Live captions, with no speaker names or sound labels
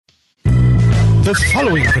The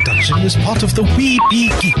following production is part of the We Be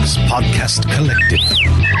Geeks podcast collective.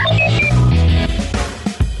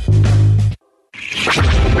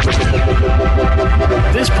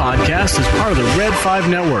 This podcast is part of the Red 5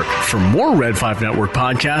 Network. For more Red 5 Network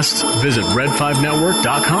podcasts, visit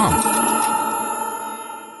red5network.com.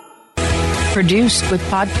 Produced with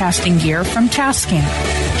podcasting gear from Tascam.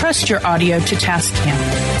 Trust your audio to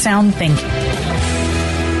Tascam. Sound thinking.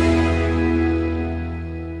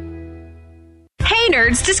 Hey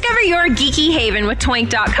nerds, discover your geeky haven with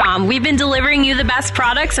Toink.com. We've been delivering you the best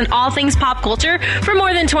products and all things pop culture for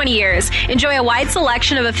more than 20 years. Enjoy a wide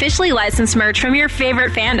selection of officially licensed merch from your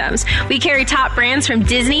favorite fandoms. We carry top brands from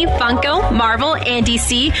Disney, Funko, Marvel, and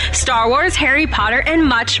DC, Star Wars, Harry Potter, and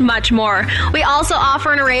much, much more. We also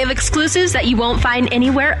offer an array of exclusives that you won't find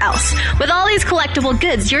anywhere else. With all these collectible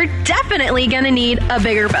goods, you're definitely going to need a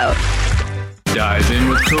bigger boat. Dive in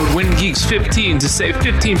with code WINGEEKS15 to save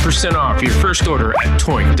 15% off your first order at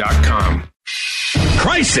Toink.com.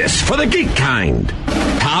 Crisis for the geek kind.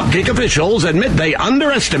 Top geek officials admit they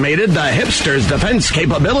underestimated the hipsters' defense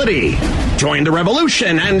capability. Join the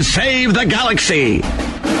revolution and save the galaxy.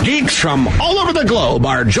 Geeks from all over the globe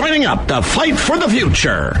are joining up to fight for the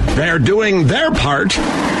future. They're doing their part.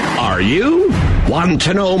 Are you? Want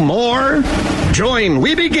to know more? Join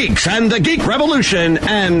We Be Geeks and the Geek Revolution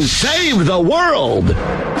and save the world.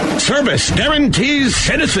 Service guarantees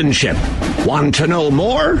citizenship. Want to know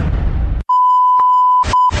more? Do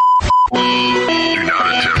not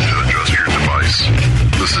attempt to adjust your device.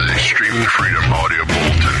 This is a streaming freedom audio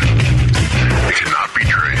bulletin. It cannot be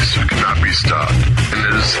traced, it cannot be stopped, and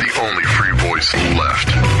it is the only free voice left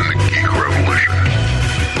in the Geek Revolution.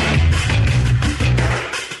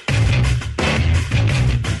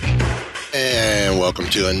 And welcome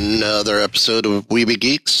to another episode of We Be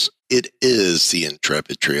Geeks. It is the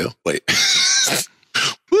Intrepid Trio. Wait.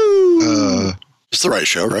 Woo! It's the right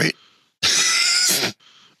show, right?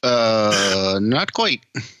 Not quite.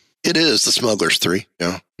 It is the Smugglers 3.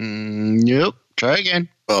 Yeah. Nope. Try again.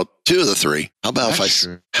 Well, 2 of the 3. How about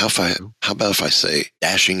if I say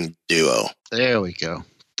Dashing Duo? There we go.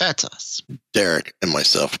 That's us. Derek and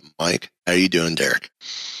myself, Mike. How you doing, Derek?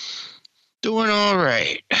 Doing all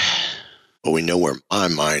right. Well, we know where my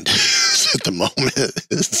mind is at the moment.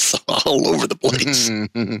 It's all over the place.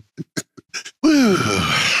 Woo.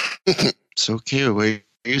 It's okay. We're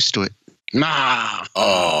used to it. Nah.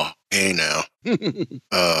 Oh, hey now.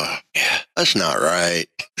 Yeah, that's not right.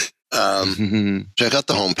 Check out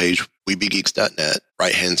the homepage, webegeeks.net.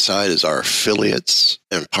 Right-hand side is our affiliates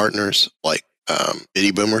and partners like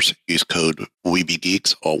Bitty Boomers. Use code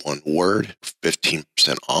WeBeGeeks, all one word, 15%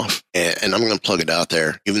 off. And I'm going to plug it out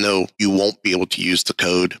there. Even though you won't be able to use the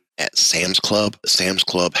code at Sam's Club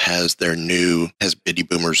has Bitty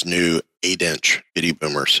Boomers' new 8-inch Bitty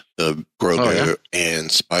Boomers, the Grogu and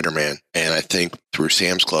Spider-Man. And I think through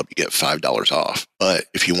Sam's Club, you get $5 off. But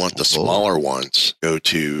if you want the smaller ones, go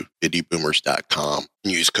to bittyboomers.com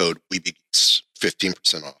and use code WeBeGeeks,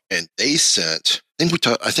 15% off. And they sent,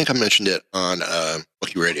 I think I mentioned it on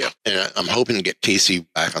Wookie Radio, and I'm hoping to get Casey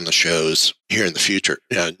back on the shows here in the future,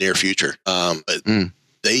 near future.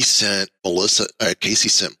 They sent Melissa, Casey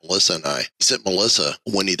sent Melissa and I. He sent Melissa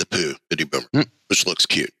Winnie the Pooh Bitty Boomer, which looks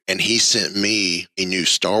cute. And he sent me a new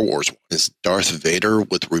Star Wars one. It's Darth Vader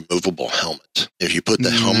with removable helmet. If you put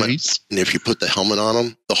the helmet on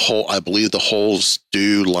him, I believe the holes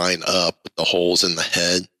do line up with the holes in the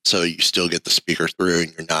head. So you still get the speaker through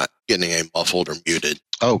and you're not getting a muffled or muted.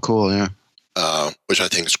 Oh, cool. Yeah. Which I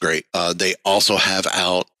think is great. They also have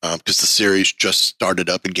out, because the series just started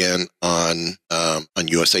up again on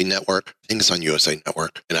USA Network. I think it's on USA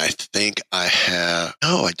Network. And I think I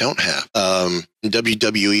don't have.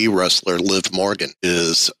 WWE wrestler Liv Morgan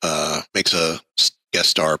makes a guest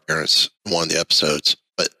star appearance in one of the episodes.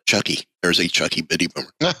 But Chucky, there's a Chucky Bitty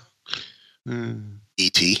Boomer.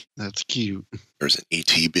 E.T. That's cute. There's an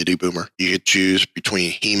E.T. Bitty Boomer. You could choose between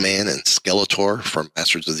He-Man and Skeletor from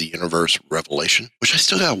Masters of the Universe Revelation, which I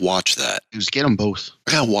still got to watch that. Just get them both.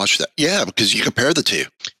 I got to watch that. Yeah, because you compare the two.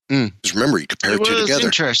 Because remember, you compare two together.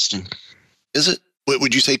 Interesting. Is it?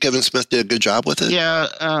 Would you say Kevin Smith did a good job with it?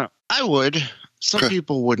 Yeah, I would. Some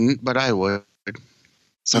people wouldn't, but I would.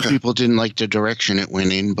 Some people didn't like the direction it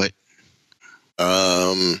went in, but...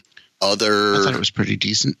 I thought it was pretty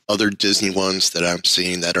decent. Other Disney ones that I'm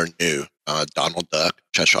seeing that are new. Donald Duck,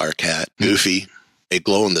 Cheshire Cat, Goofy, a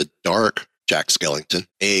glow-in-the-dark Jack Skellington,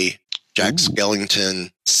 a Jack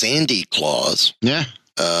Skellington Sandy Claus,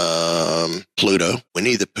 Pluto,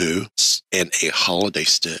 Winnie the Pooh, and a Holiday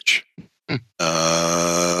Stitch.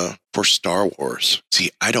 For Star Wars. See,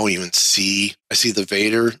 I don't even see... I see the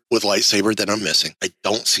Vader with lightsaber that I'm missing. I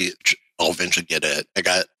don't see it I'll eventually get it.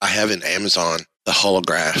 I have in Amazon the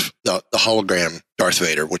hologram Darth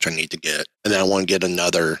Vader, which I need to get. And then I want to get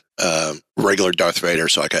another regular Darth Vader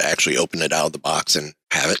so I could actually open it out of the box and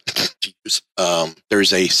have it to use.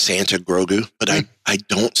 There's a Santa Grogu, but I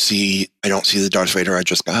don't see the Darth Vader I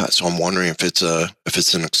just got. So I'm wondering if it's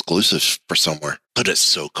an exclusive for somewhere. But it's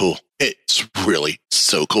so cool. It's really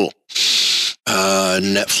so cool.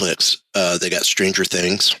 Netflix, they got Stranger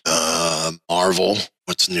Things, Marvel.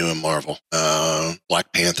 What's new in Marvel?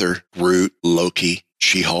 Black Panther, Groot, Loki,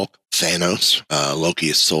 She-Hulk, Thanos. Loki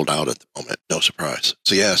is sold out at the moment. No surprise.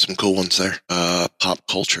 So yeah, some cool ones there. Pop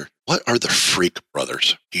culture. What are the Freak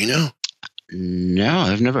Brothers? Do you know? No,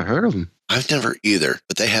 I've never heard of them. I've never either,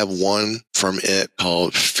 but they have one from it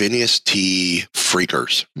called Phineas T.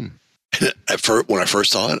 Freakers. When I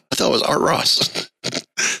first saw it, I thought it was Art Ross.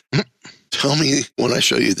 Tell me, when I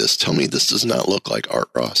show you this, tell me this does not look like Art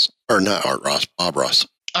Ross. Or not Art Ross, Bob Ross.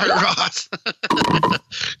 Art Ross.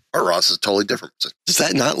 Art Ross is totally different. Does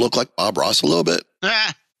that not look like Bob Ross a little bit?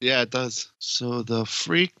 Yeah, it does. So the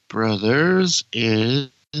Freak Brothers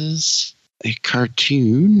is a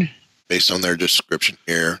cartoon. Based on their description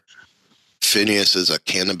here, Phineas is a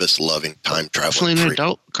cannabis-loving time traveling Definitely an freak.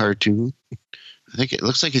 adult cartoon. I think it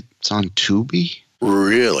looks like it's on Tubi.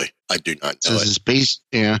 Really? I do not know it.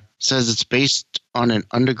 Says it's based on an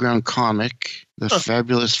underground comic. The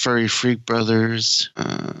Fabulous Furry Freak Brothers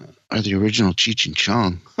are the original Cheech and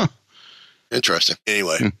Chong. Interesting.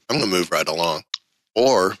 Anyway, I'm going to move right along.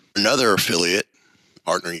 Or another affiliate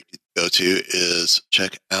partner you could go to is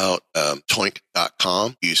check out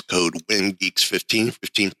Toink.com. Use code WINGEEKS15,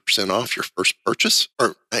 15% off your first purchase.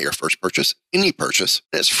 Or not your first purchase, any purchase.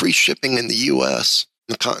 And it's free shipping in the U.S.,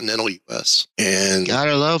 the continental U.S. And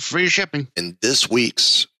gotta love free shipping. In this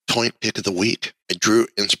week's Toink Pick of the Week, I drew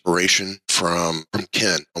inspiration from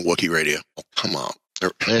Ken on Wookiee Radio. Oh, come on.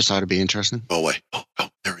 This ought to be interesting. Go away. Oh,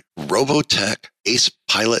 there we go. Robotech Ace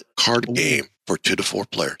Pilot card game for 2 to 4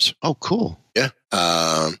 players. Oh, cool. Yeah.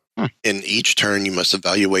 In each turn, you must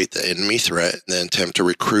evaluate the enemy threat and then attempt to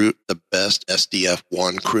recruit the best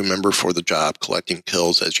SDF-1 crew member for the job, collecting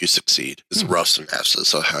kills as you succeed. It's rough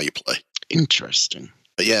synopsis of how you play. Interesting.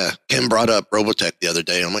 But yeah, Ken brought up Robotech the other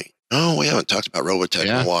day. I'm like, oh, we haven't talked about Robotech in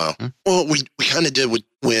a while. Well, we kind of did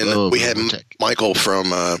when we had Michael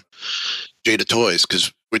from Jada Toys,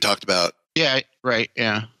 because we talked about. Yeah, right,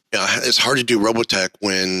 yeah. Yeah, it's hard to do Robotech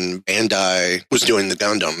when Bandai was doing the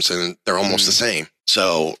Gundams, and they're almost the same.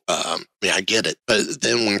 So, I get it. But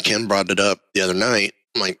then when Ken brought it up the other night,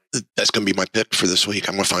 I'm like, that's going to be my pick for this week.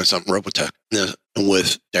 I'm going to find something Robotech. And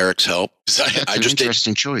with Derek's help, I just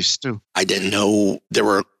interesting choice too. I didn't know there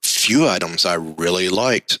were a few items I really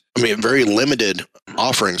liked. I mean, very limited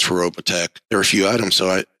offerings for Robotech. There were a few items,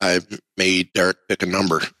 so I made Derek pick a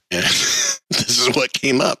number, and this is what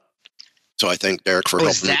came up. So I thank Derek for helping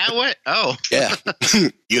me. Is that what? Oh. Yeah.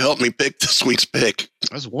 You helped me pick this week's pick.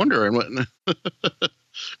 I was wondering what.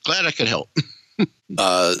 Glad I could help.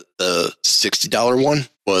 The $60 one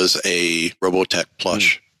was a Robotech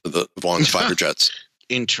plush of the Vaughn's fighter jets.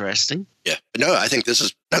 Interesting. Yeah. But no, I think this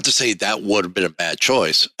is, not to say that would have been a bad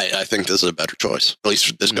choice. I think this is a better choice, at least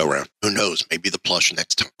for this go round. Who knows? Maybe the plush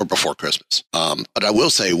next time or before Christmas. But I will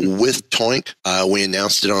say with Toink, we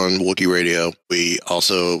announced it on Wookiee Radio. We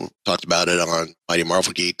also talked about it on Mighty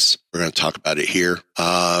Marvel Geeks. We're going to talk about it here.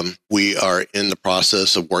 We are in the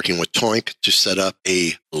process of working with Toink to set up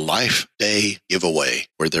a Life Day giveaway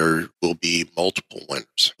where there will be multiple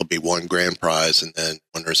winners. There'll be one grand prize and then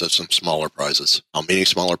winners of some smaller prizes. How many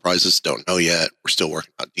smaller prizes? Don't know yet. We're still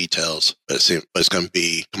working out details, but it's going to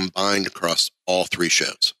be combined across all 3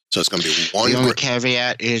 shows. So it's going to be one. The only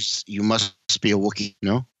caveat is you must be a Wookiee.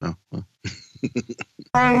 No. Whoa.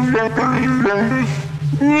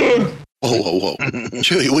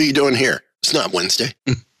 Chewie, what are you doing here? It's not Wednesday.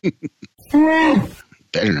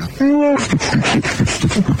 Better not.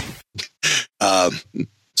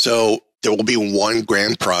 So there will be one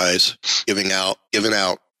grand prize given out,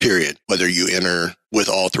 period. Whether you enter with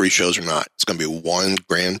all 3 shows or not, it's going to be one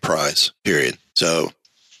grand prize, period. So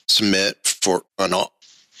submit for on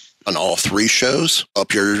all 3 shows,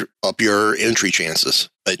 up your entry chances.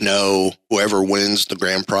 But no, whoever wins the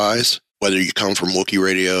grand prize, whether you come from Wookiee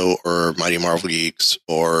Radio or Mighty Marvel Geeks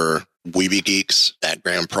or Weeby Geeks, that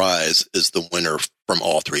grand prize is the winner from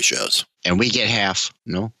all 3 shows. And we get half.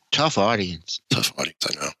 No? Tough audience, I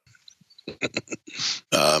know.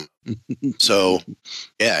 So,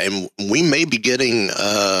 yeah, and we may be getting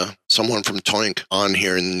someone from Toink on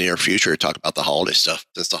here in the near future to talk about the holiday stuff,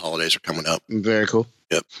 since the holidays are coming up. Very cool.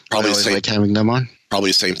 Yep. Probably like having them on. Probably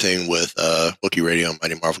the same thing with Wookiee Radio and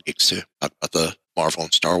Mighty Marvel Geeks too. Talk about the Marvel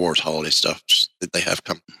and Star Wars holiday stuff that they have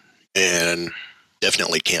come. and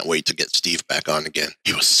definitely can't wait to get Steve back on again.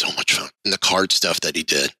 He was so much fun. And the card stuff that he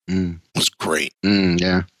did was great.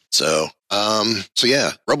 Yeah. So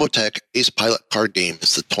yeah, Robotech Ace Pilot card game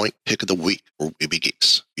is the Toink pick of the week for Weeby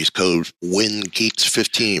Geeks. Use code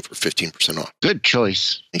WINGEEKS15 for 15% off. Good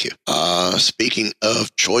choice. Thank you. Speaking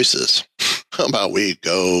of choices, how about we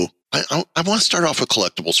go? I want to start off with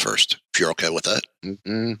collectibles first, if you're okay with that.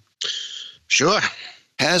 Sure.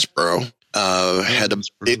 Hasbro had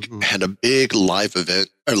a big live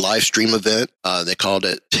stream event. They called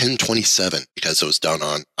it 10/27 because it was done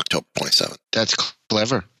on October 27th. That's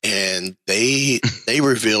clever. And they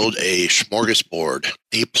revealed a smorgasbord,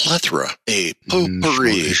 a plethora, a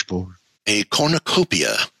potpourri, a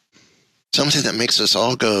cornucopia, something that makes us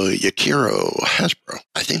all go, Yakiro Hasbro.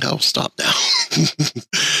 I think I'll stop now.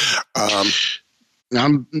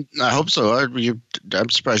 I hope so. I'm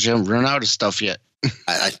surprised you haven't run out of stuff yet.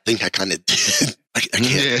 I think I kind of did. I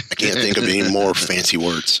can't think of any more fancy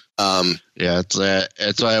words. Yeah,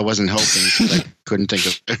 that's why I wasn't hoping, because I couldn't think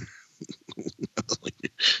of it.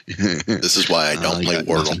 This is why I don't play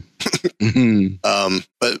Wordle.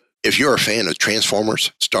 But if you're a fan of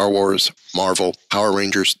Transformers, Star Wars, Marvel, Power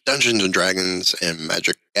Rangers, Dungeons and Dragons, and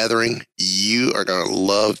Magic Gathering, you are going to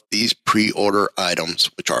love these pre-order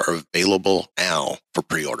items, which are available now for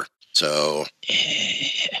pre-order. So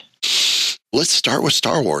let's start with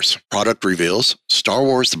Star Wars. Product reveals: Star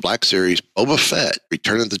Wars The Black Series Boba Fett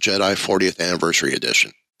Return of the Jedi 40th Anniversary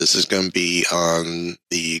Edition. This is going to be on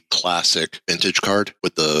the classic vintage card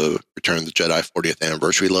with the Return of the Jedi 40th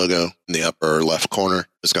Anniversary logo in the upper left corner.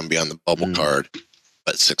 It's going to be on the bubble card,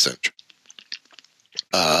 but 6-inch.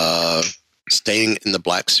 Staying in the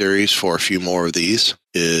Black Series for a few more of these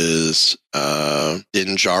is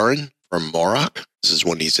Din Djarin from Morok. This is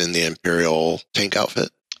when he's in the Imperial tank outfit.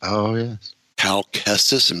 Oh, yes. Cal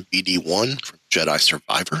Kestis and BD-1 from Jedi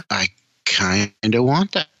Survivor. I kind of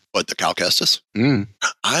want that. What, the Cal Kestis?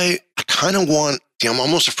 I kind of want... See, I'm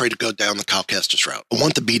almost afraid to go down the Cal Kestis route. I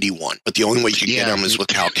want the BD-1, but the only way you can get him is with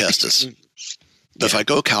Cal Kestis. If I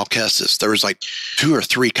go Cal Kestis, there's like 2 or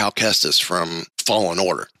 3 Cal Kestis from Fallen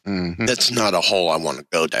Order. That's not a hole I want to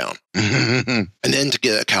go down. And then to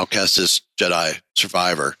get a Cal Kestis Jedi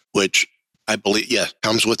Survivor, which I believe,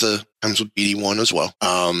 comes with BD-1 as well.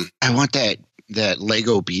 I want that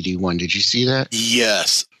Lego BD-1. Did you see that?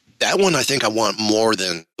 Yes. That one I think I want more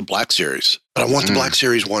than the Black Series. But I want the Black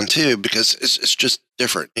Series one too, because it's just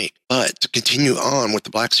different. But to continue on with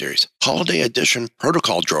the Black Series, Holiday Edition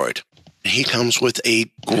Protocol Droid. He comes with a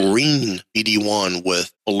green BD-1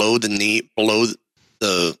 with below the knee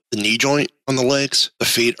joint on the legs. The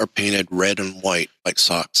feet are painted red and white like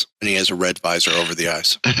socks. And he has a red visor over the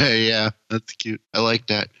eyes. Yeah, that's cute. I like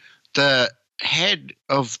that. The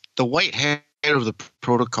white head of the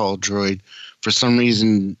Protocol Droid, for some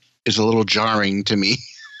reason, is a little jarring to me.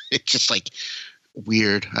 It's just like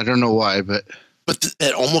weird. I don't know why, but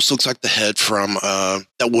it almost looks like the head from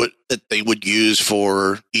that they would use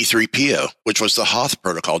for E3PO, which was the Hoth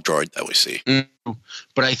Protocol Droid that we see.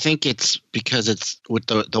 But I think it's because it's with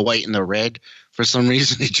the white and the red. For some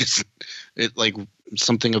reason, it like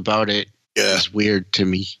something about it is weird to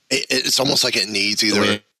me. It's almost like it needs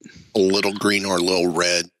either a little green or a little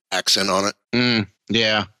red accent on it.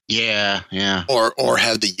 Yeah. Or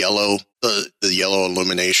have the yellow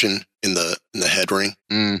illumination in the head ring.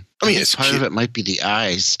 I mean, it's part of it might be the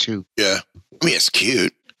eyes too. Yeah, I mean, it's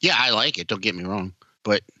cute. Yeah, I like it. Don't get me wrong,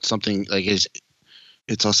 but something like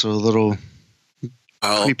it's also a little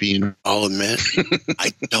creepy. You know? I'll admit,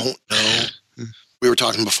 I don't know. We were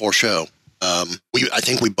talking before show. I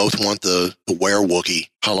think we both want the Were-Wookiee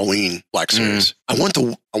Halloween Black Series. I want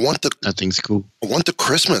the that thing's cool. I want the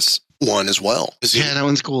Christmas one as well. Yeah, that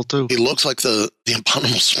one's cool too. He looks like the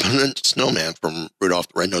abominable snowman from Rudolph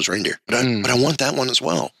the Red-Nosed Reindeer. But I want that one as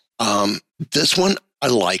well. This one, I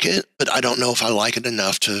like it, but I don't know if I like it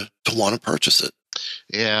enough to want to purchase it.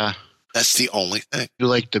 Yeah. That's the only thing. I do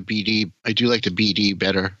like the BD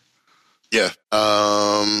better. Yeah.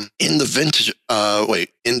 In the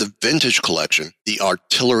vintage collection, the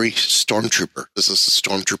Artillery Stormtrooper. This is the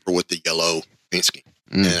Stormtrooper with the yellow paint scheme.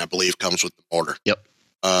 And I believe comes with the mortar. Yep.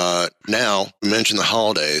 Now, we mentioned the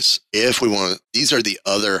holidays. If we want, these are the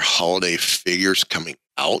other holiday figures coming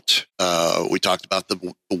out. We talked about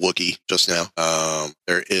the Wookiee just now.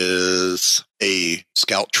 There is a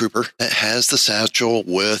Scout Trooper that has the satchel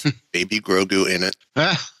with Baby Grogu in it.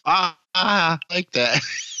 I like that.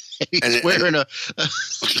 He's wearing a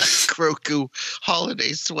Grogu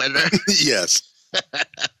holiday sweater. Yes.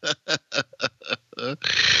 I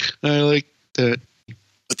like that.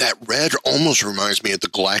 But that red almost reminds me of the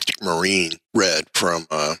Galactic Marine red from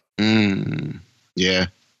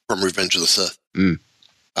from Revenge of the Sith. Mm.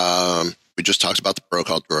 We just talked about the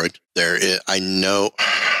protocol droid. I know.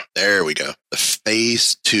 There we go. The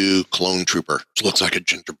Phase 2 Clone Trooper, which looks like a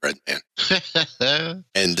gingerbread man.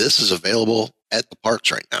 And this is available at the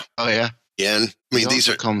parks right now. Oh, yeah. Again, I mean,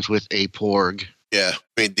 these comes with a Porg. Yeah,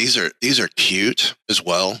 I mean, these are cute as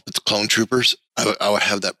well. With the Clone Troopers, I would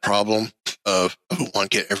have that problem of I would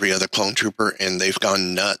want to get every other Clone Trooper, and they've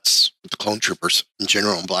gone nuts with the Clone Troopers in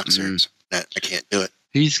general in Black Series. I can't do it.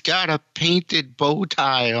 He's got a painted bow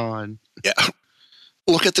tie on. Yeah.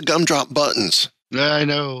 Look at the gumdrop buttons. I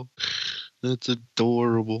know. That's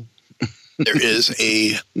adorable. There is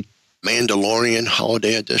a Mandalorian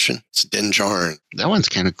Holiday Edition. It's Din Djarin. That one's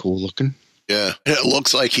kind of cool looking. Yeah. And it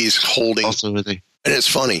looks like he's holding... Also with a... And it's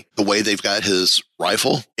funny, the way they've got his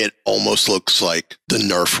rifle, it almost looks like the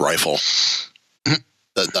Nerf rifle.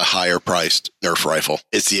 the higher priced Nerf rifle.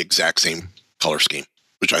 It's the exact same color scheme,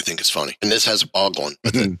 which I think is funny. And this has a boglin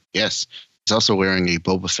with it. Yes. He's also wearing a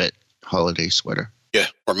Boba Fett holiday sweater. Yeah,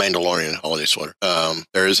 or Mandalorian holiday sweater.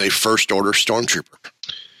 There is a First Order Stormtrooper.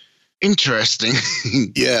 Interesting.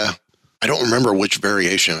 Yeah. I don't remember which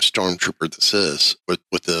variation of Stormtrooper this is with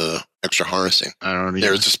the extra harnessing. I don't know.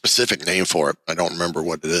 There's a specific name for it. I don't remember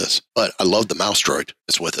what it is. But I love the mouse droid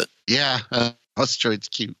that's with it. Yeah, mouse droid's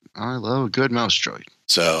cute. I love a good mouse droid.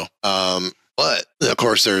 So, but of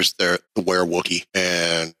course, there's the Were-Wookiee,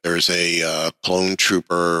 and there's a Clone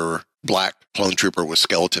Trooper, black Clone Trooper with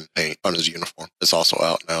skeleton paint on his uniform. It's also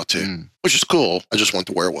out now too, which is cool. I just want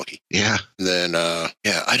the Were-Wookiee. Yeah. And then, I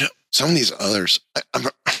don't. Some of these others,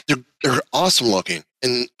 they're awesome looking.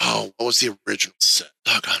 And what was the original set?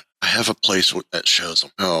 Doggone. I have a place that shows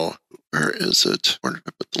them. Oh, where is it? Where did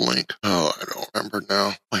I put the link? Oh, I don't remember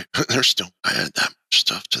now. Wait, I had that much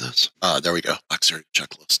stuff to this. There we go. Black Series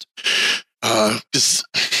checklist. I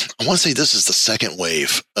want to say this is the second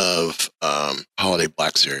wave of Holiday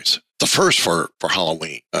Black Series. The first for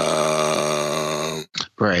Halloween.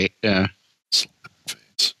 Right, yeah.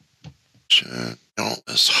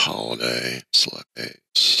 This holiday select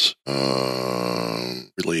dates.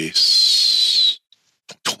 Release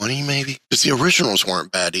 20 maybe? Because the originals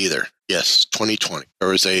weren't bad either. Yes, 2020. There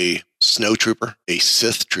was a Snow Trooper, a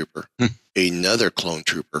Sith Trooper, another Clone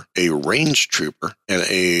Trooper, a Range Trooper, and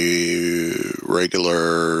a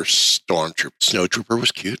regular Stormtrooper. Snow Trooper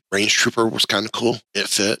was cute. Range Trooper was kind of cool. It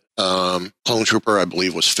fit. Clone Trooper, I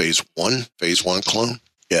believe, was Phase 1. Phase 1 clone.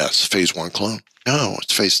 Yes, Phase 1 clone. No,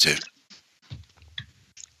 it's Phase 2.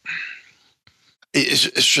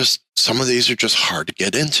 It's just, some of these are just hard to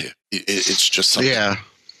get into. It's just something. Yeah.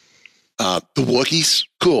 The Wookiees,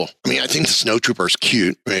 cool. I mean, I think the Snow Trooper is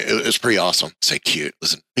cute. I mean, it's pretty awesome. Say cute.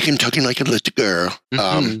 Listen, make him talking like a little girl.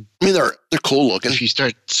 I mean, they're cool looking. If you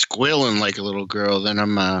start squealing like a little girl, then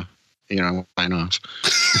I'm, fine off.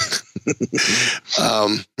 I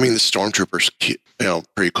mean, the Stormtrooper's cute,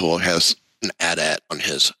 pretty cool. It has an AT-AT on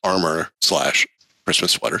his armor /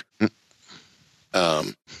 Christmas sweater.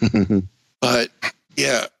 But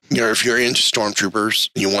yeah, if you're into Stormtroopers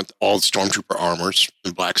and you want all the Stormtrooper armors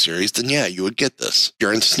in Black Series, then yeah, you would get this. If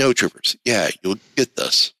you're into Snow Troopers, yeah, you would get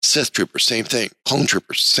this. Sith Troopers, same thing. Clone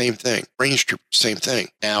Troopers, same thing. Range Troopers, same thing.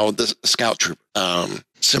 Now the Scout Trooper,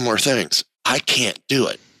 similar things. I can't do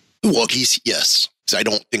it. The Wookiees, yes, because I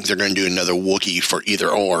don't think they're going to do another Wookiee for either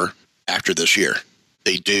or after this year.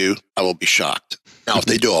 They do, I will be shocked. Now, if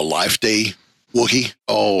they do a Life Day Wookiee,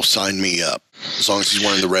 oh, sign me up. As long as he's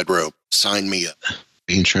wearing the red robe, sign me up.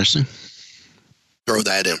 Interesting. Throw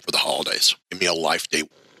that in for the holidays. Give me a Life Day.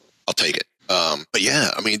 I'll take it. But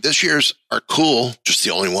yeah, I mean, this year's are cool. Just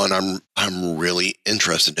the only one I'm really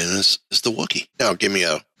interested in is the Wookiee. Now,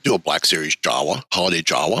 do a Black Series Jawa, Holiday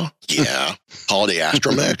Jawa. Yeah. Holiday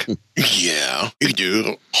Astromech. Yeah. You can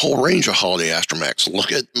do a whole range of Holiday Astromechs.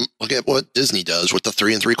 Look at what Disney does with the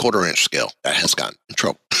 3 3/4 inch scale. That has gotten in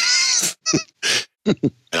trouble.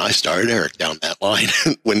 And I started Eric down that line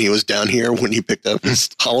when he was down here when he picked up his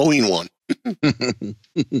Halloween one.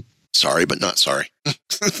 Sorry, but not sorry.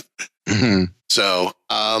 So,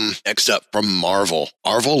 next up from Marvel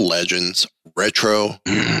Legends Retro.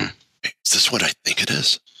 Is this what I think it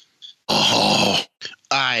is? Oh,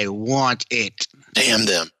 I want it. Damn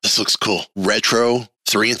them. This looks cool. Retro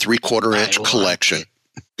 3 3/4 inch collection.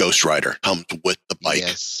 Ghost Rider comes with the bike.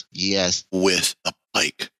 Yes. With a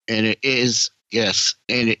bike. And it is,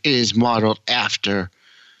 and it is modeled after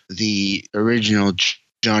the original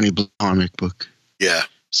Johnny Blue comic book. Yeah.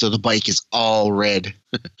 So the bike is all red.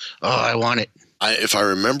 Oh, I want it. If I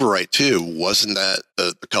remember right, too, wasn't that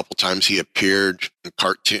the couple times he appeared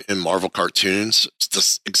in Marvel cartoons? It's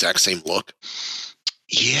the exact same look.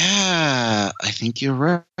 Yeah, I think you're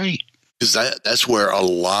right. Because that's where a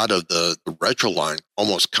lot of the retro line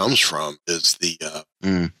almost comes from, is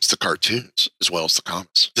it's the cartoons as well as the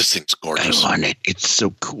comics. This thing's gorgeous. I want it. It's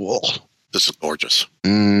so cool. This is gorgeous.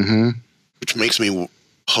 Mm-hmm. Which makes me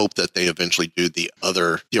hope that they eventually do the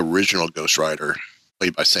original Ghost Rider,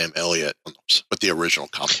 played by Sam Elliott, with the original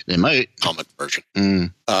comic version.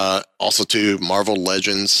 Also, too, Marvel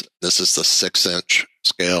Legends. This is the 6-inch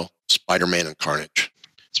scale Spider-Man and Carnage.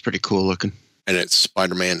 It's pretty cool looking. And it's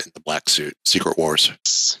Spider-Man in the black suit, Secret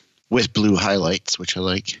Wars. With blue highlights, which I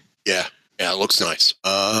like. Yeah, it looks nice.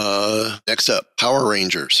 Next up, Power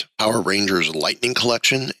Rangers. Power Rangers Lightning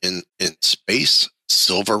Collection in space,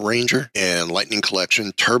 Silver Ranger, and Lightning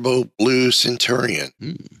Collection Turbo Blue Centurion.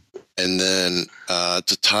 And then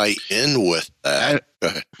to tie in with that, go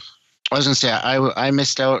ahead. I was going to say, I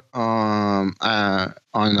missed out on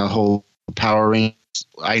the whole Power Rangers.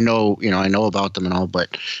 I know about them and all,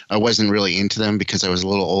 but I wasn't really into them because I was a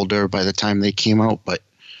little older by the time they came out. But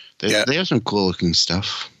they have some cool looking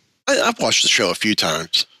stuff. I've watched the show a few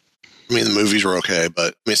times. I mean, the movies were okay,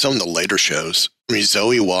 but I mean, some of the later shows. I mean,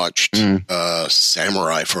 Zoe watched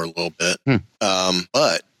Samurai for a little bit,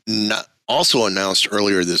 but not. Also announced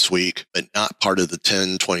earlier this week, but not part of the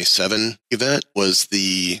 10/27 event, was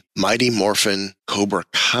the Mighty Morphin Cobra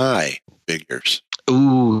Kai figures.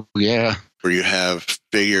 Ooh, yeah. Where you have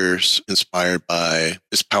figures inspired by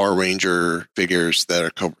this Power Ranger figures that are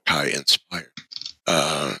Cobra Kai inspired.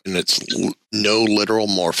 And it's no literal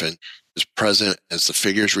morphin is present as the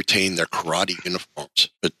figures retain their karate uniforms,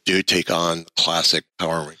 but do take on the classic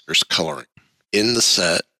Power Rangers coloring. In the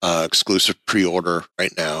set, exclusive pre-order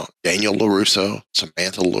right now, Daniel LaRusso,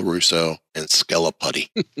 Samantha LaRusso, and Skella Putty,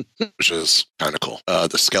 which is kind of cool.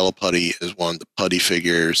 The Skella Putty is one of the Putty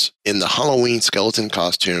figures in the Halloween skeleton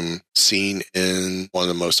costume seen in one of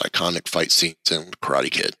the most iconic fight scenes in Karate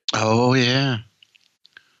Kid. Oh, yeah.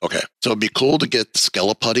 Okay, so it'd be cool to get the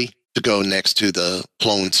Skella Putty to go next to the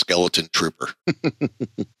clone skeleton trooper.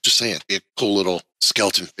 Just saying, it'd be a cool little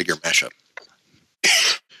skeleton figure mashup.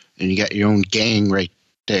 And you got your own gang right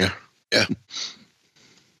there. Yeah.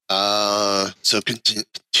 So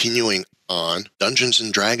continuing on, Dungeons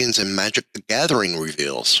and Dragons and Magic the Gathering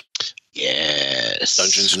reveals. Yes.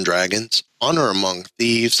 Dungeons and Dragons, Honor Among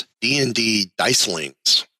Thieves, D&D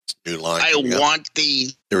Dicelings. New line. I want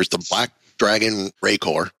these. There's the Black Dragon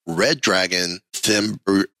Raycor, Red Dragon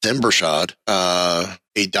Thimbershad,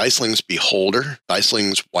 a Dicelings Beholder,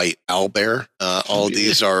 Dicelings White Owlbear. All of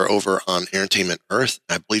these are over on Entertainment Earth.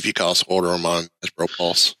 I believe you can also order them on Hasbro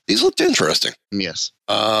Pulse. These looked interesting. Yes.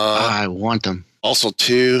 I want them. Also,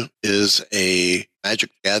 too, is a Magic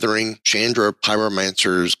the Gathering Chandra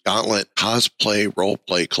Pyromancer's Gauntlet cosplay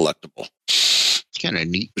roleplay collectible. It's kind of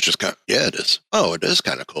neat. Which is kind of, yeah, it is. Oh, it is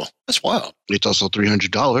kind of cool. That's wild. It's also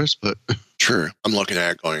 $300, but True. I'm looking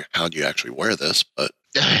at it going, how do you actually wear this? But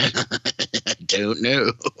I don't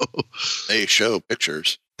know. They show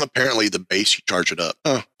pictures. Apparently, the base, you charge it up.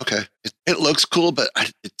 Oh, okay. It looks cool, but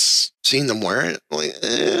it's seeing them wear it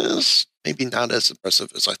is maybe not as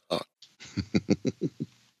impressive as I thought.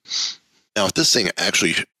 Now, if this thing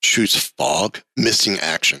actually shoots fog, missing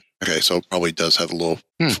action. Okay, so it probably does have a little.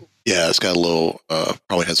 Yeah, it's got a little.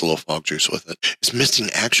 Probably has a little fog juice with it. It's missing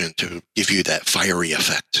action to give you that fiery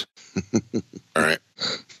effect. All right.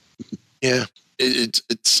 Yeah,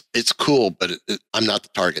 it's cool, but I'm not the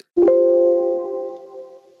target.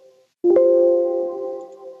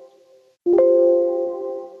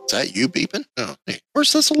 Is that you beeping? Oh, hey,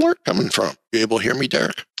 where's this alert coming from? You able to hear me,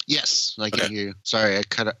 Derek? Yes, I can hear you. Sorry, it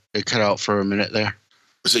cut out for a minute there.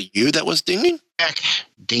 Was it you that was dinging?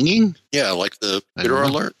 Dinging? Yeah, like the Twitter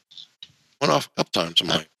alert. Went off a couple times on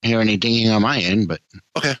mine. I don't hear any dinging on my end, but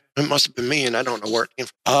okay, it must have been me, and I don't know where it came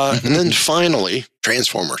from. And then finally,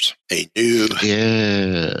 Transformers, a new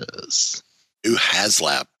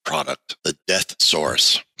HasLab product, the Death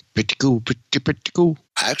Source. Pretty cool, pretty cool.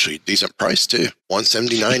 Actually, decent price too,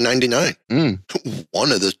 $179.99.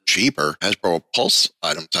 One of the cheaper Hasbro Pulse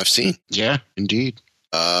items I've seen. Yeah, indeed.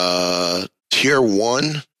 Tier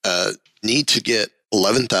 1 need to get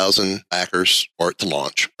 11,000 backers for it to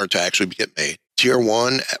launch or to actually get made. Tier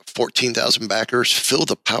 1 at 14,000 backers, Feel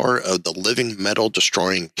the Power of the Living Metal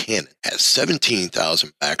Destroying Cannon. At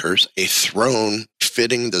 17,000 backers, a throne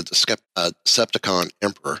fitting the Decepticon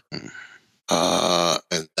Emperor.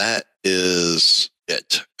 And that is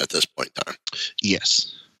it at this point in time.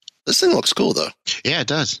 Yes. This thing looks cool, though. Yeah, it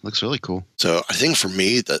does. Looks really cool. So I think for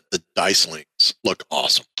me, the Dicelings look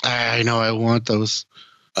awesome. I know. I want those.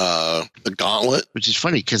 The Gauntlet, which is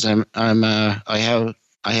funny because I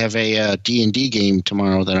have a D&D game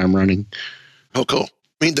tomorrow that I'm running. Oh, cool.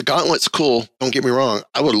 I mean, the Gauntlet's cool. Don't get me wrong.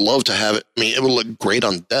 I would love to have it. I mean, it would look great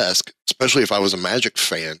on the desk, especially if I was a Magic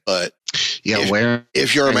fan. But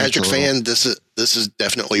if you're a Magic fan, this is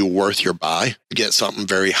definitely worth your buy to get something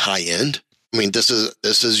very high end. I mean, this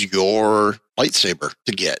is your lightsaber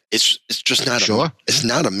to get. It's just not it's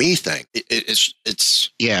not a me thing.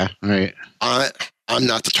 It's right. I'm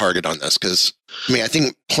not the target on this because I mean I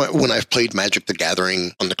think when I've played Magic the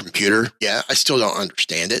Gathering on the computer, I still don't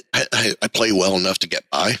understand it. I play well enough to get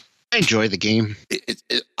by. I enjoy the game.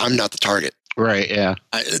 I'm not the target. Right. Yeah.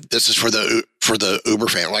 This is for the Uber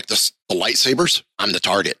fan, like the lightsabers. I'm the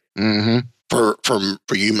target. Mm-hmm.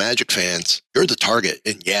 For you Magic fans, you're the target,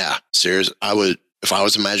 and seriously, if I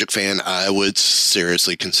was a Magic fan, I would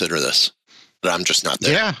seriously consider this, but I'm just not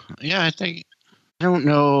there. Yeah. I don't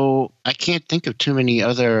know. I can't think of too many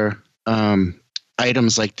other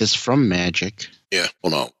items like this from Magic. Yeah.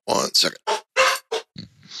 Hold on 1 second.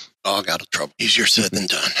 Oh, got a trouble. Easier said than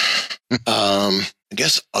done. I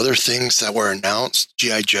guess other things that were announced,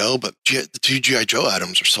 G.I. Joe, but the 2 G.I. Joe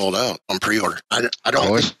items are sold out on pre-order. I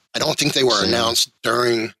don't think they were announced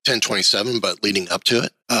during 10/27, but leading up to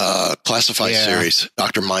it. Classified series,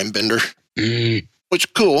 Dr. Mindbender, which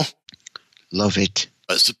is cool. Love it.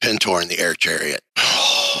 But it's the Pintor in the Air Chariot.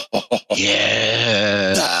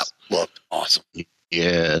 Yeah. That looked awesome.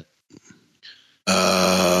 Yeah.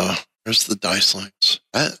 There's the dice lines.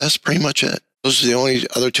 That's pretty much it. Those are the only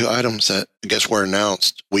other 2 items that I guess were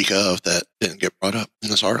announced week of that didn't get brought up in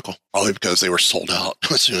this article. Probably because they were sold out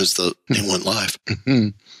as soon as they went live.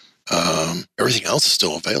 Everything else is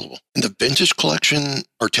still available. And the Vintage Collection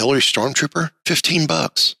Artillery Stormtrooper,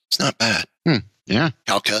 $15. It's not bad. Yeah.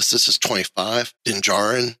 Cal Kestis is $25.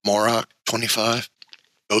 Dinjarin, Morok, $25.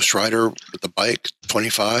 Ghost Rider with the bike,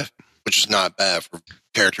 $25, which is not bad for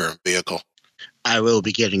character and vehicle. I will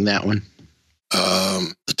be getting that one.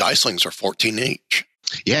 The Dicelings are $14 each.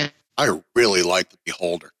 Yeah. I really like the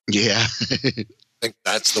Beholder. Yeah. I think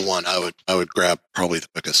that's the one I would grab probably the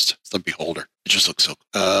quickest. It's the Beholder. It just looks so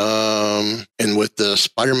cool. And with the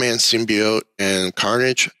Spider-Man symbiote and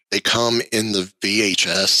Carnage, they come in the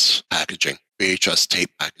VHS packaging. VHS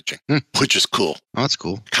tape packaging, which is cool. Oh, that's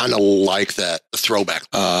cool. Kind of like that, the throwback.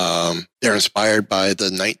 They're inspired by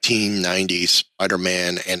the 1990s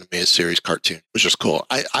Spider-Man animated series cartoon, which is cool.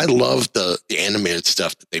 I love the animated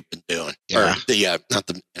stuff that they've been doing. Yeah. Not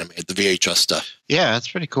the animated, the VHS stuff. Yeah,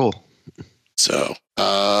 that's pretty cool. So,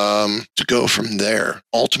 to go from there,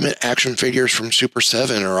 Ultimate action figures from Super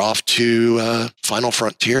 7 are off to Final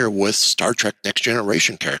Frontier with Star Trek Next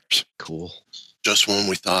Generation characters. Cool. Just when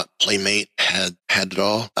we thought Playmate had it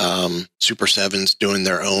all, Super 7's doing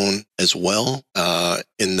their own as well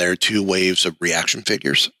in their 2 waves of reaction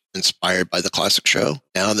figures inspired by the classic show.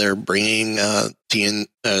 Now they're bringing the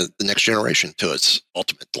Next Generation to its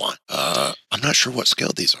Ultimate line. I'm not sure what scale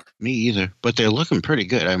these are. Me either, but they're looking pretty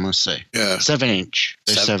good, I must say. Yeah. 7-inch.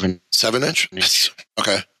 They're 7-inch?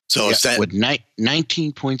 Okay. So it's that with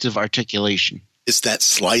 19 points of articulation. It's that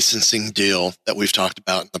slicing deal that we've talked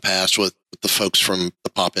about in the past with the folks from the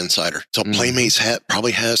Pop Insider. So Playmates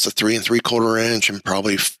probably has the 3 3/4 inch and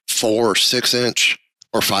probably 4 or 6 inch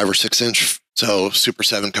or 5 or 6 inch. So Super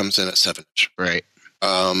 7 comes in at 7-inch. Right.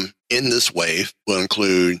 In this wave will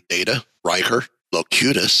include Data, Riker,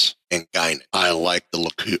 Locutus, and Guinan. I like the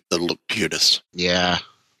Locutus. Yeah.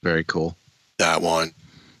 Very cool. That one.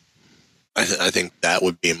 I think that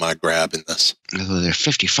would be my grab in this. Although they're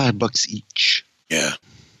 $55 each. Yeah.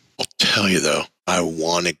 I'll tell you though, I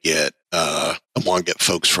want to get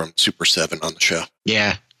folks from Super 7 on the show.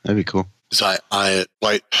 Yeah, that'd be cool. Because I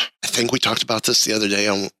think we talked about this the other day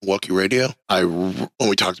on Wookiee Radio. When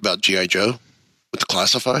we talked about G.I. Joe with the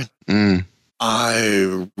Classified,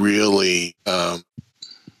 I really I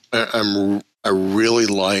really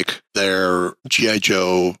like their G.I.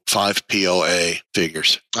 Joe 5 POA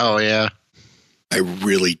figures. Oh yeah, I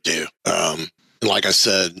really do. And like I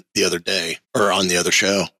said the other day, or on the other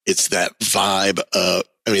show, it's that vibe of,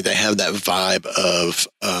 they have that vibe of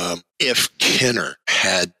if Kenner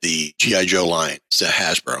had the G.I. Joe line to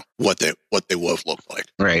Hasbro, what they would have looked like.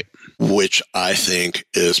 Right. Which I think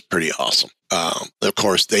is pretty awesome. Of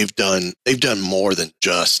course, they've done more than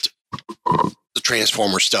just the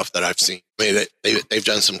Transformer stuff that I've seen. They've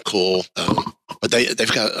done some cool, but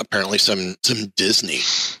they've got apparently some Disney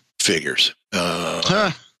figures.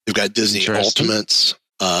 They've got Disney Ultimates,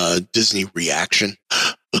 Disney Reaction,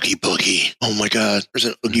 Oogie Boogie. Oh my God, there's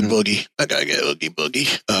an Oogie Boogie. I gotta get Oogie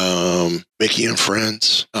Boogie. Mickey and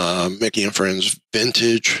Friends,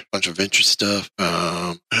 Vintage, bunch of vintage stuff.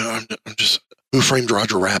 I'm just Who Framed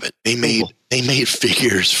Roger Rabbit? They made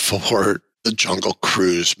figures for the Jungle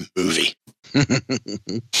Cruise movie.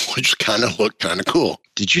 which kind of looked kind of cool.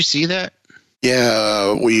 Did you see that?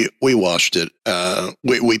 Yeah, we watched it.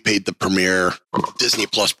 We paid the premiere, Disney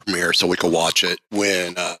Plus premiere, so we could watch it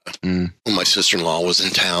when my sister-in-law was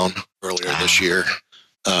in town earlier this year.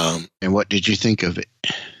 And what did you think of it?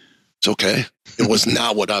 It's okay. It was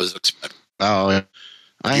not what I was expecting. Oh,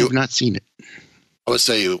 I have not seen it. I would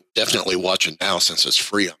say you definitely watch it now since it's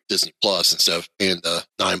free on Disney Plus instead of paying the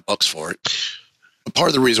 $9 for it. But part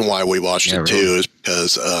of the reason why we watched it too is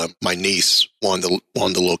because my niece won the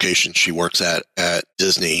location she works at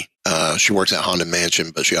Disney. She works at Haunted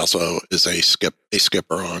Mansion, but she also is a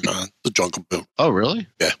skipper on the Jungle Book. Oh, really?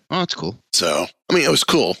 Yeah. Oh, that's cool. So, I mean, it was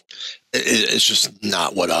cool. It's just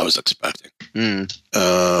not what I was expecting.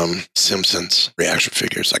 Simpsons reaction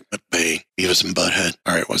figures like McBain, Beavis and Butthead.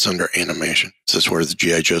 All right, what's under animation? Is this where the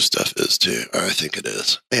G.I. Joe stuff is too? I think it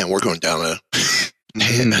is. Man, we're going down a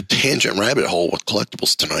tangent rabbit hole with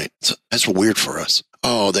collectibles tonight. That's weird for us.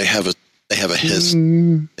 Oh, they have a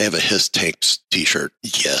Hiss Tanks t-shirt.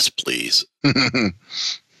 Yes, please. A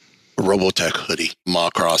Robotech hoodie.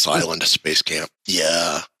 Macross Island Space Camp.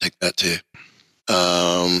 Yeah, take that too.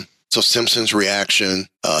 So Simpsons reaction,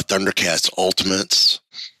 Thundercats Ultimates,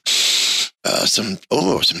 some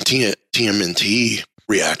TMNT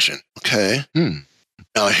reaction. Okay.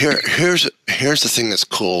 Now here's the thing that's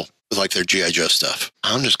cool with like their G.I. Joe stuff.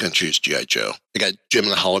 I'm just gonna choose G.I. Joe. They got Jim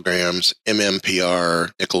and the Holograms,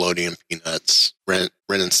 MMPR, Nickelodeon Peanuts, Ren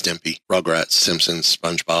and Stimpy, Rugrats, Simpsons,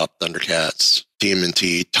 SpongeBob, Thundercats,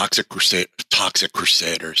 TMNT, Toxic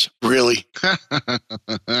Crusaders. Really?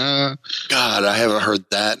 God, I haven't heard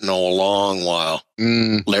that in a long while.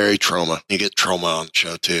 Larry Troma. You get Troma on the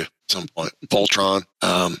show too at some point. Voltron.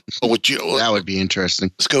 That would be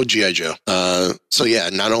interesting. Let's go G.I. Joe. So yeah,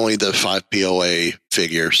 not only the 5 POA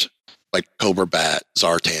figures like Cobra Bat,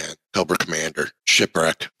 Zartan, Cobra Commander,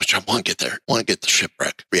 Shipwreck, which I want to get there. I want to get the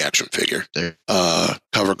Shipwreck reaction figure.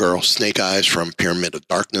 Cover Girl, Snake Eyes from Pyramid of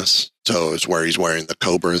Darkness. So it's where he's wearing the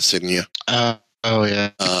Cobra insignia. Oh yeah.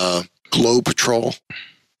 Glow Patrol.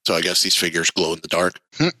 So I guess these figures glow in the dark.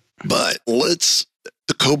 But the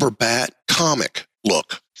Cobra Bat comic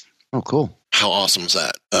look. Oh, cool. How awesome is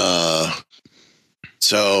that?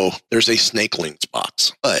 So there's a Snakelings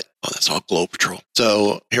box, but that's all Glow Patrol.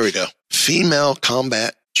 So here we go. Female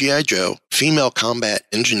combat G.I. Joe, female combat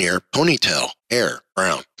engineer, ponytail, hair,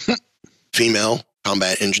 brown. Female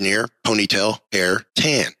combat engineer, ponytail, hair,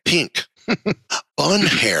 tan, pink. Bun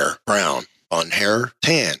hair, brown. Bun hair,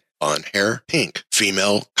 tan. Bun hair, pink.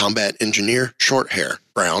 Female combat engineer, short hair,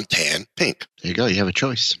 brown, tan, pink. There you go. You have a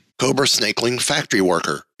choice. Cobra Snakeling factory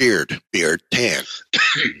worker, beard, tan.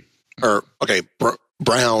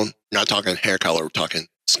 Brown, not talking hair color, we're talking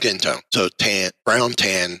skin tone. So tan, brown,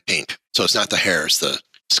 tan, pink. So it's not the hair, it's the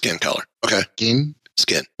skin color. Okay.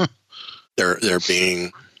 Skin. They're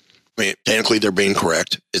being, technically they're being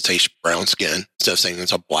correct. It's a brown skin instead of saying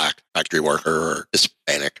it's a black factory worker or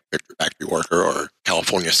Hispanic factory worker or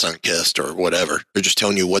California sun-kissed or whatever. They're just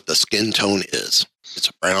telling you what the skin tone is. It's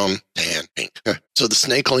a brown, tan, pink. Okay. So the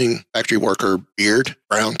Snakeling factory worker, beard,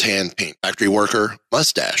 brown, tan, pink. Factory worker,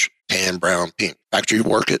 mustache, tan, brown, pink. Factory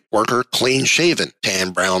worker, clean shaven,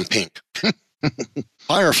 tan, brown, pink.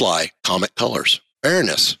 Firefly, comic colors.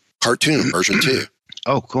 Baroness, cartoon version 2.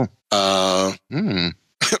 Oh, cool.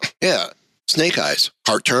 Yeah. Snake Eyes,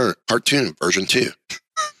 cartoon version 2.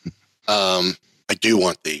 I do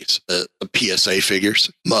want these, the PSA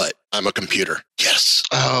figures, but I'm a computer. Yes.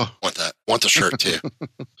 Oh, want that. Want the shirt too.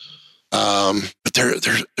 But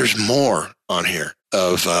there's more on here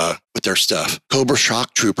of with their stuff. Cobra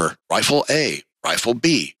Shock Trooper, Rifle A, Rifle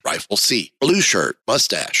B, Rifle C, blue shirt,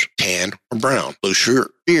 mustache, tan or brown, blue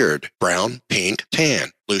shirt, beard, brown, pink, tan,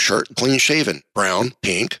 blue shirt, clean shaven, brown,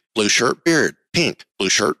 pink, blue shirt, beard, pink, blue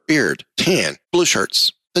shirt, beard, tan, blue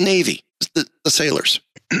shirts, the Navy, the sailors.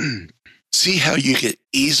 See how you could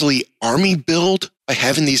easily army build by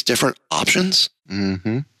having these different options?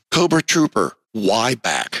 Mm-hmm. Cobra Trooper, Y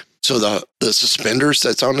back. So the suspenders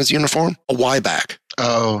that's on his uniform, a Y back.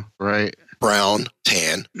 Oh, right. Brown,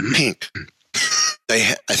 tan, pink.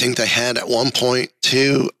 I think they had at one point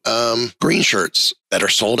 2 green shirts that are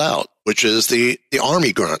sold out, which is the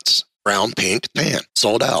Army Grunts. Brown, pink, tan.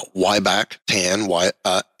 Sold out. Y back, tan,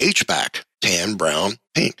 H back, tan, brown,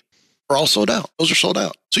 pink. Are all sold out. Those are sold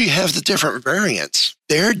out. So you have the different variants.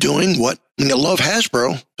 They're doing what, I love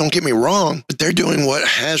Hasbro, don't get me wrong, but they're doing what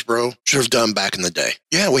Hasbro should have done back in the day.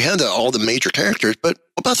 Yeah, we had all the major characters, but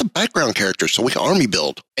what about the background characters so we can army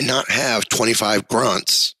build and not have 25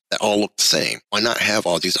 grunts that all look the same? Why not have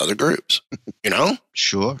all these other groups? You know?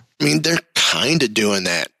 Sure. They're kind of doing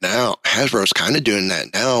that now. Hasbro's kind of doing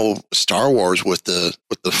that now. Star Wars with the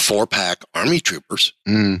 4-pack Army Troopers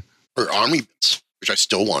or Army bits, which I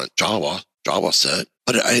still want. Jawa set.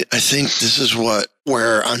 But I think this is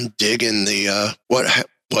where I'm digging the what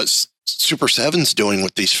Super 7's doing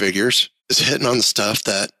with these figures is hitting on the stuff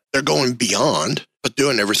that they're going beyond, but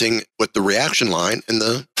doing everything with the reaction line and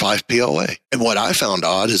the 5 POA. And what I found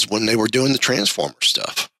odd is when they were doing the Transformer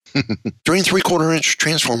stuff. Doing 3/4-inch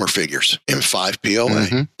Transformer figures in 5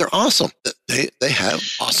 POA. They're awesome. They have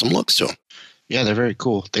awesome looks to them. Yeah, they're very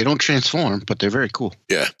cool. They don't transform, but they're very cool.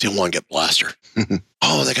 Yeah, didn't want to get Blaster.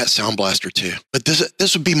 Oh, they got Sound Blaster too. But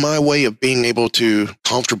this would be my way of being able to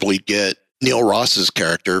comfortably get Neil Ross's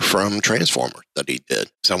character from Transformers that he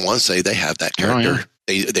did. So I want to say they have that character. Oh,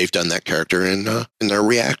 yeah. They've done that character in their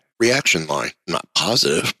reaction line. I'm not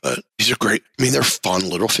positive, but these are great. I mean, they're fun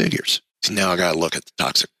little figures. So now I got to look at the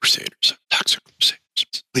Toxic Crusaders.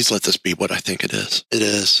 Please let this be what I think it is. It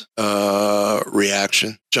is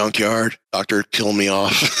Reaction, Junkyard, Dr. Kill Me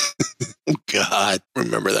Off. Oh, God.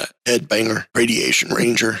 Remember that. Headbanger, Radiation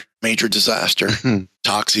Ranger, Major Disaster.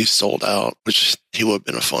 Toxie sold out, which he would have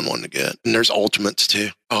been a fun one to get. And there's Ultimates too.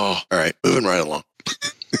 Oh, all right. Moving right along.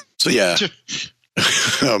 So, yeah.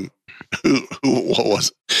 What was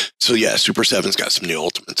it? So, yeah, Super 7's got some new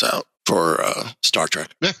Ultimates out for Star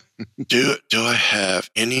Trek. Yeah. Do I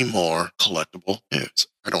have any more collectible news?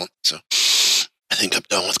 I don't think so. I think I'm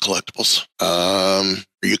done with collectibles.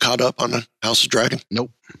 Are you caught up on House of Dragon?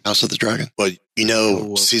 Nope. House of the Dragon? Well,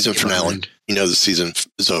 season finale. You know the season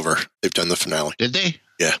is over. They've done the finale. Did they?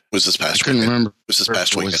 Yeah. It was this past week. I couldn't remember. It was this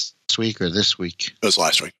past week. Last week or this week? It was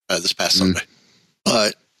last week. This past Sunday.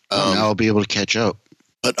 But now I'll be able to catch up.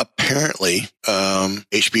 But apparently,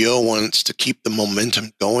 HBO wants to keep the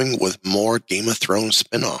momentum going with more Game of Thrones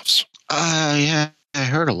spinoffs. Yeah, I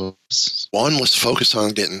heard a little. One was focused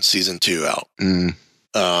on getting season 2 out.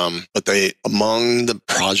 But among the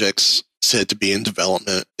projects said to be in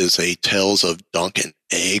development is a Tales of Dunk and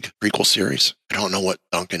Egg prequel series. I don't know what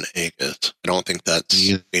Dunk and Egg is. I don't think that's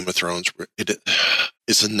Game of Thrones.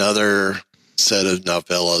 It's another set of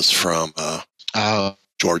novellas from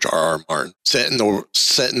George R.R. Martin, set in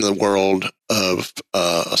the world of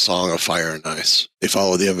A Song of Fire and Ice. They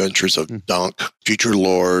follow the adventures of Dunk, future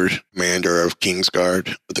Lord Commander of the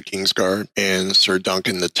Kingsguard, and Sir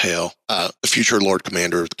Duncan the Tail, the future Lord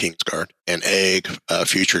Commander of the Kingsguard, and Egg,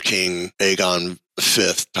 future King Aegon V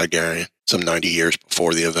Targaryen, some 90 years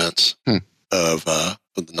before the events of the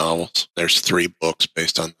novels. There's 3 books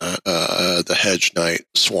based on that. The Hedge Knight,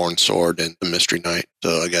 Sworn Sword, and The Mystery Knight.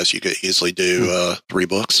 So I guess you could easily do 3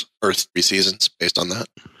 books or 3 seasons based on that.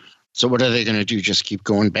 So what are they going to do? Just keep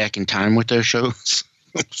going back in time with their shows?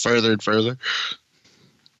 Further and further?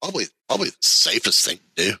 Probably the safest thing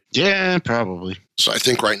to do. Yeah, probably. So I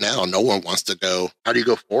think right now no one wants to go, how do you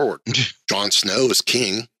go forward? Jon Snow is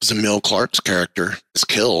king. Emil Clark's character is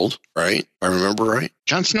killed, right? If I remember right.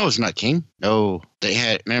 Jon Snow is not king. No. They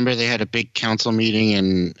had a big council meeting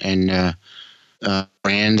and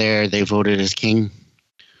Bran there, they voted as king.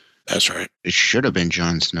 That's right. It should have been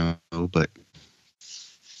Jon Snow, but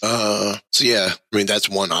so yeah, I mean that's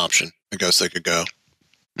one option. I guess they could go.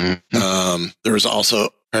 There was also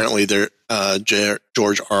apparently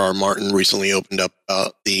George R.R. Martin recently opened up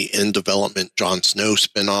the in development Jon Snow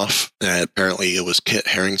spinoff, and apparently it was Kit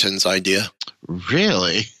Harington's idea.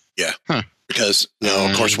 Really? Yeah. Huh. Because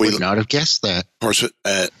of course we would not have guessed that. Of course,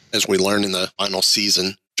 as we learn in the final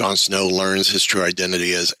season, Jon Snow learns his true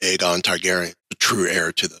identity as Aegon Targaryen, the true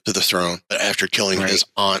heir to the throne. But after killing his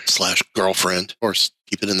aunt/girlfriend, of course,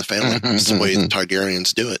 keep it in the family. That's the way the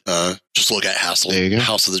Targaryens do it. Just look at House of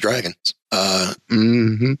the Dragons.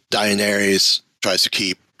 Daenerys tries to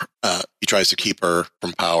keep her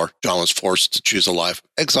from power. Jon was forced to choose a life of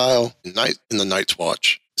exile in the Night's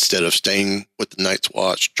Watch. Instead of staying with the Night's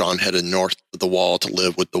Watch, Jon headed north of the Wall to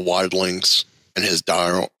live with the Wildlings and his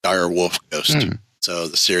dire wolf ghost. So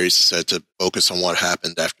the series is said to focus on what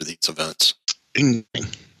happened after these events.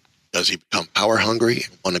 Does he become power hungry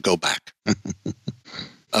and want to go back?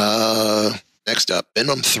 Next up,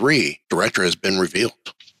 Venom 3. Director has been revealed.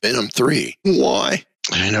 Venom 3. Why?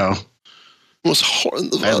 I know. It was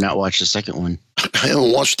horrible. I have not watched the second one. I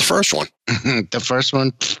haven't watched the first one. The first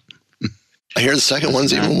one? I hear the second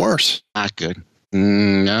one's even worse. Not good.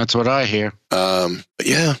 That's what I hear. But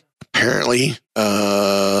yeah, apparently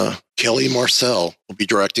Kelly Marcel will be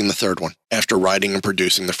directing the third one after writing and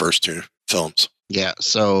producing the first 2 films. Yeah,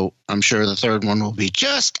 so I'm sure the third one will be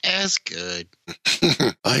just as good.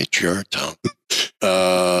 Bite your tongue.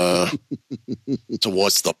 So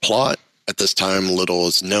what's the plot? At this time, little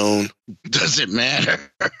is known. Does it matter?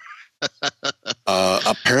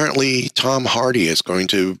 Apparently, Tom Hardy is going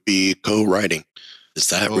to be co-writing. Is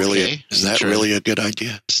that really a good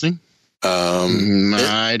idea?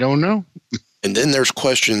 I don't know. And then there's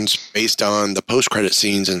questions based on the post-credit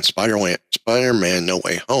scenes in Spider-Man No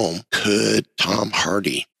Way Home. Could Tom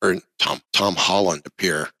Hardy or Tom Holland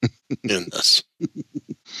appear in this?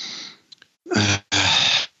 I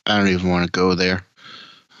don't even want to go there.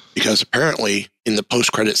 Because apparently in the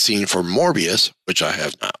post-credit scene for Morbius, which I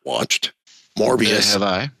have not watched, Morbius have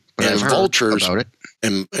I, and Vultures about it.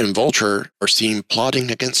 And Vulture are seen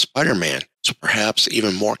plotting against Spider-Man. So perhaps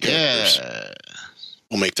even more characters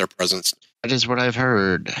will make their presence. That is what I've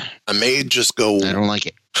heard. I may just go. I don't like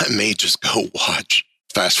it. I may just go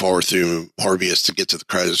fast forward through Morbius to get to the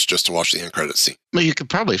credits just to watch the end credits scene. Well, you could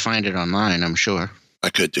probably find it online, I'm sure. I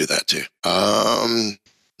could do that too.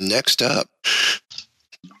 Next up,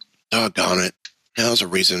 doggone it. Now's a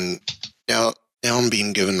reason. Now I'm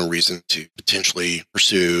being given a reason to potentially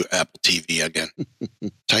pursue Apple TV again.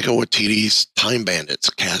 Taika Waititi's Time Bandits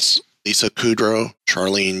casts Lisa Kudrow,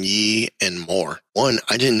 Charlene Yee, and more. One,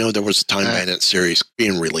 I didn't know there was a Time Bandit series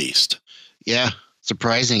being released. Yeah,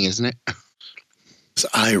 surprising, isn't it?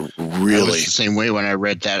 I was the same way when I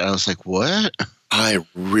read that. I was like, what? I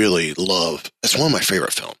really love. It's one of my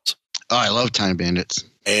favorite films. Oh, I love Time Bandits.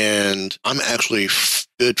 And I'm actually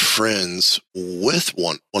good friends with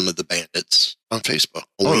one of the bandits on Facebook.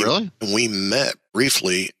 Really? And we met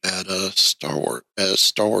briefly at a Star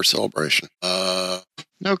Wars celebration.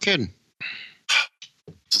 No kidding.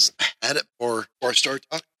 I had it before I started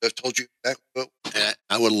talking. I've told you exactly what. And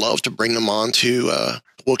I would love to bring them on to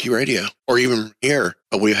Wookiee Radio or even here,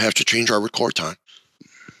 but we have to change our record time.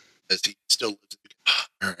 As he still lives.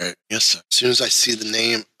 All right. Yes. As soon as I see the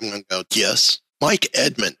name, I'm going to go, yes. Mike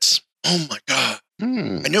Edmonds. Oh, my God. I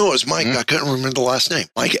knew it was Mike. I couldn't remember the last name.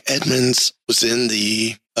 Mike Edmonds was in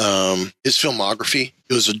his filmography.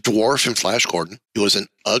 He was a dwarf in Flash Gordon. He was an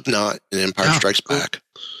Ugnaught in Empire Strikes Back.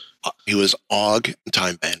 He was Og in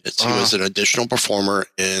Time Bandits. He was an additional performer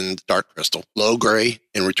in Dark Crystal. Low Gray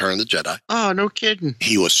in Return of the Jedi. Oh, no kidding.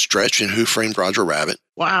 He was Stretch in Who Framed Roger Rabbit.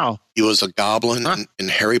 Wow. He was a goblin in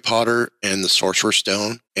Harry Potter and the Sorcerer's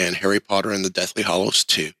Stone and Harry Potter and the Deathly Hallows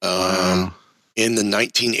 2. In the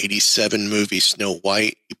 1987 movie Snow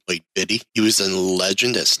White, he played Biddy. He was in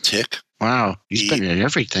Legend as Tick. Wow. He's been in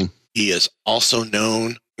everything. He is also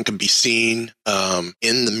known and can be seen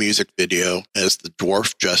in the music video as the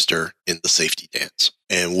dwarf jester in The Safety Dance.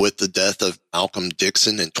 And with the death of Malcolm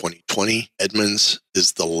Dixon in 2020, Edmonds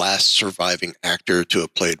is the last surviving actor to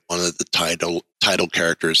have played one of the title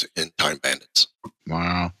characters in Time Bandits.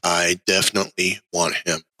 Wow. I definitely want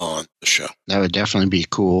him on the show. That would definitely be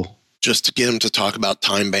cool. Just to get him to talk about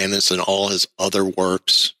Time Bandits and all his other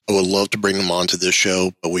works. I would love to bring him on to this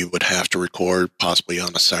show, but we would have to record possibly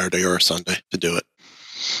on a Saturday or a Sunday to do it.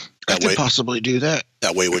 I could possibly do that.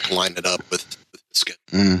 That way we can line it up with the skit.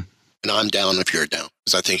 And I'm down if you're down,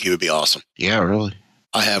 because I think he would be awesome. Yeah, really.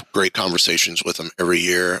 I have great conversations with him every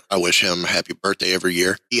year. I wish him happy birthday every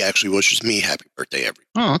year. He actually wishes me happy birthday every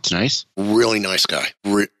year. Oh, that's nice. Really nice guy.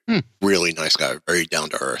 Really nice guy. Very down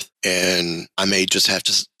to earth. And I may just have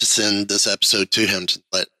to send this episode to him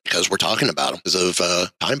because we're talking about him because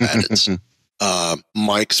of Time Bandits.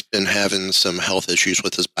 Mike's been having some health issues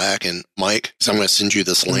with his back, and Mike, so I'm going to send you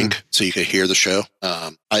this link so you can hear the show.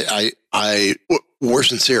 We're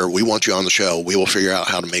sincere. We want you on the show. We will figure out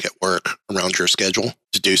how to make it work around your schedule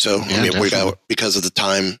to do so. Yeah, we got, because of the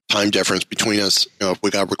time difference between us. If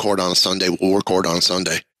we got to record on a Sunday, we'll record on a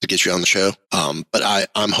Sunday to get you on the show. But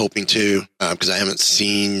I'm hoping to, because I haven't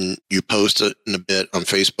seen you post it in a bit on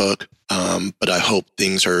Facebook. But I hope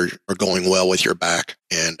things are going well with your back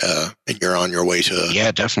and you're on your way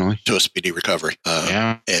to definitely to a speedy recovery.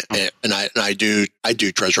 And I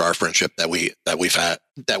do treasure our friendship that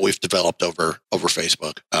we've developed over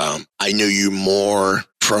Facebook. I knew you more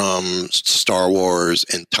from Star Wars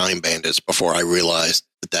and Time Bandits before I realized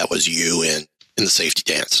that was you in the Safety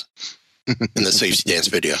Dance, in the Safety Dance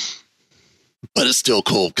video. But it's still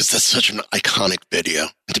cool because that's such an iconic video.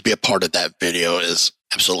 And to be a part of that video is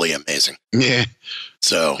absolutely amazing. Yeah.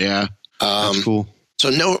 So that's cool. So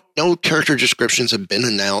no character descriptions have been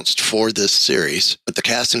announced for this series, but the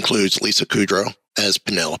cast includes Lisa Kudrow as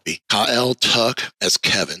Penelope, Kyle Tuck as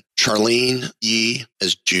Kevin, Charlene Yee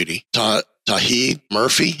as Judy, Tahig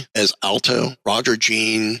Murphy as Alto, Roger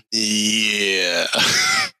Jean, I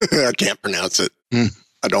can't pronounce it.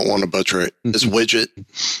 I don't want to butcher it, as Widget,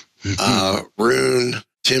 Rune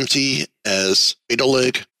Timty as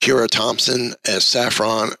Beetlig, Kira Thompson as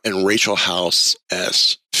Saffron, and Rachel House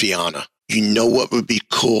as Fiona. You know what would be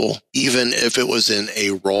cool? Even if it was in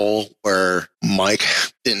a role where Mike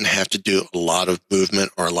didn't have to do a lot of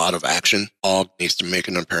movement or a lot of action. Og needs to make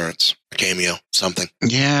an appearance, a cameo, something.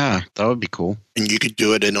 Yeah, that would be cool. And you could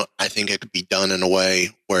do it I think it could be done in a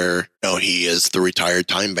way where, he is the retired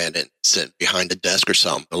time bandit sitting behind a desk or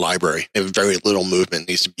something, the library. And very little movement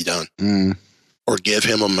needs to be done. Mm. Or give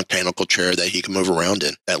him a mechanical chair that he can move around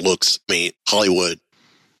in. That looks, Hollywood.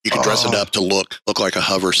 You could dress it up to look like a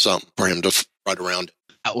hover something for him to ride around.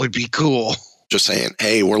 That would be cool. Just saying,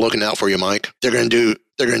 hey, we're looking out for you, Mike. They're gonna do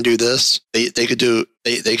this. They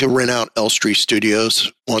could rent out Elstree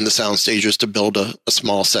Studios, one of the sound stages, to build a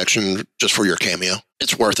small section just for your cameo.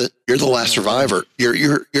 It's worth it. You're the last survivor.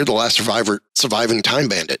 You're the last surviving time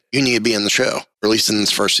bandit. You need to be in the show, or at least in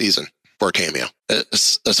this first season, for a cameo.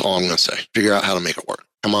 That's all I'm gonna say. Figure out how to make it work.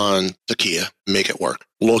 Come on, Takia, make it work.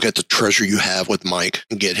 Look at the treasure you have with Mike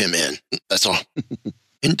and get him in. That's all.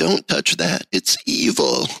 And don't touch that. It's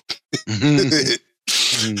evil.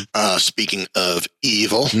 Speaking of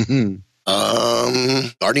evil,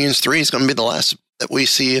 Guardians 3 is going to be the last that we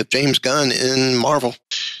see of James Gunn in Marvel.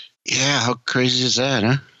 Yeah, how crazy is that,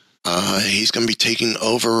 huh? He's going to be taking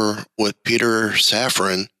over with Peter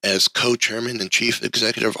Safran as co-chairman and chief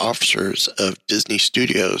executive officers of Disney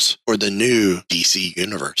Studios for the new DC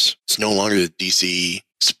universe. It's no longer the DC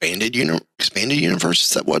expanded universe.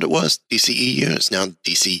 Is that what it was? DCEU. It's now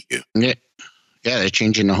DCU. Yeah, they're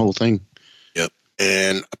changing the whole thing. Yep.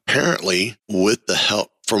 And apparently, with the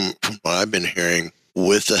help from what I've been hearing,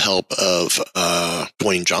 with the help of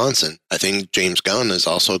Dwayne Johnson, I think James Gunn has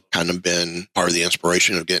also kind of been part of the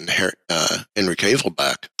inspiration of getting Henry Cavill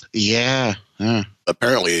back. Yeah.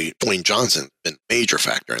 Apparently, Dwayne Johnson has been a major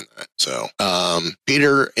factor in that. So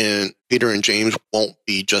Peter and James won't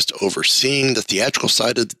be just overseeing the theatrical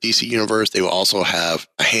side of the DC universe. They will also have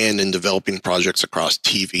a hand in developing projects across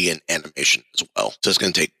TV and animation as well. So it's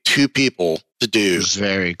going to take two people to do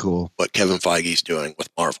very cool what Kevin Feige's doing with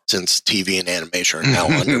Marvel, since TV and animation are now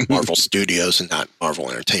under Marvel Studios and not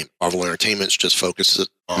Marvel Entertainment. Marvel Entertainment just focuses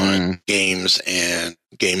on games and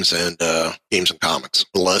comics.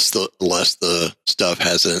 Unless the stuff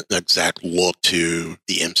has an exact look to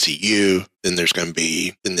the MCU, then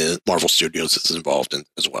the Marvel Studios is involved in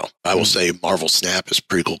as well. I will say Marvel Snap is a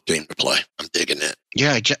pretty cool game to play. I'm digging it.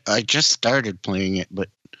 Yeah, I just started playing it, but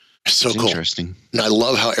it's so cool. Interesting. And I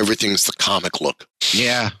love how everything's the comic look.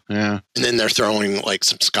 Yeah. And then they're throwing like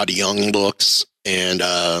some Scotty Young looks and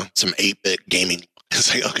some 8-bit gaming.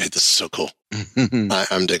 It's like, okay, this is so cool.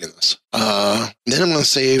 I'm digging this. Then I'm going to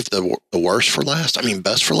save the worst for last. I mean,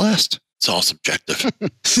 best for last. It's all subjective.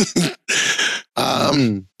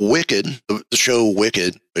 Wicked, the show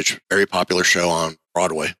Wicked, which is a very popular show on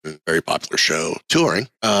Broadway, very popular show touring.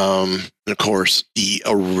 And of course, the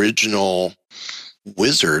original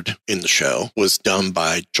wizard in the show was done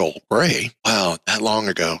by Joel Grey. Wow, that long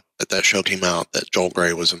ago that show came out that Joel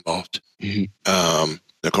Grey was involved.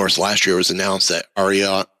 Of course, last year it was announced that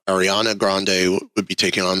Ariana Grande would be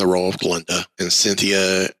taking on the role of Glinda, and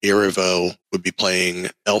Cynthia Erivo would be playing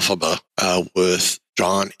Elphaba, with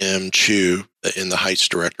John M. Chu, the In the Heights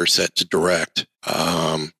director, set to direct.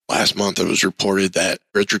 Last month it was reported that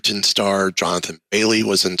Bridgerton star Jonathan Bailey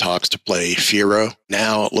was in talks to play Fiyero.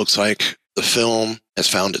 Now it looks like the film has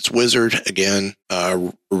found its wizard again,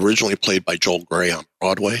 originally played by Joel Grey on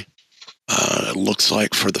Broadway. It looks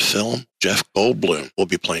like for the film, Jeff Goldblum will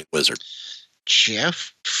be playing Wizard.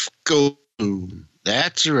 Jeff Goldblum.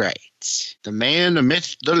 That's right. The man, the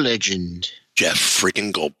myth, the legend. Jeff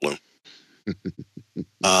freaking Goldblum.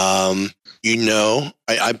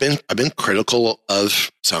 I've been critical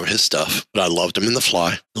of some of his stuff, but I loved him in The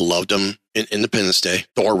Fly. I loved him in Independence Day.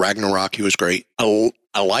 Thor Ragnarok, he was great. I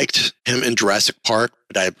liked him in Jurassic Park,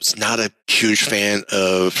 but I was not a huge fan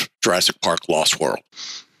of Jurassic Park Lost World.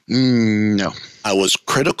 No. I was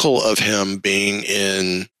critical of him being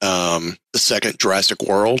in the second Jurassic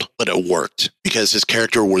World, but it worked because his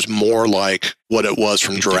character was more like what it was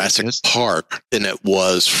from Jurassic Park than it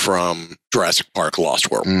was from Jurassic Park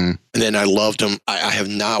Lost World. And then I loved him. I have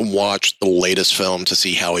not watched the latest film to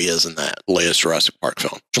see how he is in that latest Jurassic Park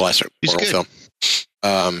film, Jurassic World film.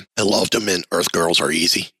 I loved him in Earth Girls Are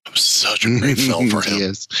Easy. It was such a great film for him.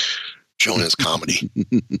 Yes. Showing his comedy.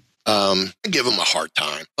 I give him a hard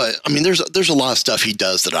time, but I mean, there's a lot of stuff he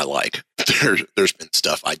does that I like. There's been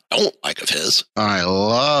stuff I don't like of his. I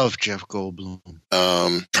love Jeff Goldblum.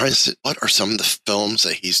 Trying to see what are some of the films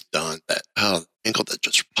that he's done that ankle that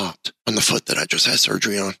just popped on the foot that I just had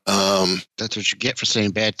surgery on. That's what you get for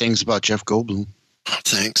saying bad things about Jeff Goldblum. Oh,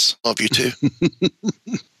 thanks. Love you too.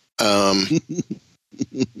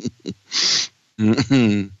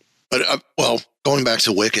 But going going back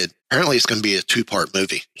to Wicked, apparently it's going to be a 2-part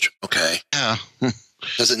movie. Okay. Yeah.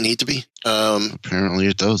 Does it need to be? Apparently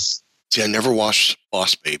it does. See, I never watched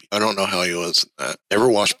Boss Baby. I don't know how he was in that. Never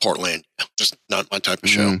watched Portlandia. Just not my type of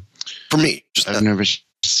show. For me. I've never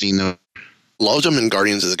seen those. Loved him in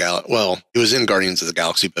Guardians of the Galaxy. Well, he was in Guardians of the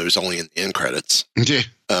Galaxy, but it was only in the end credits. Yeah.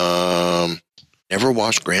 Never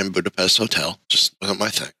watched Grand Budapest Hotel. Just wasn't my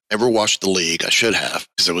thing. Never watched The League. I should have,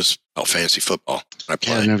 because it was about fantasy football.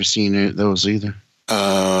 I've never seen those either.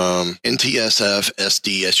 NTSF,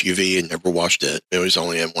 SD, SUV, and never watched it. It was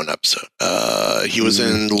only in one episode. He was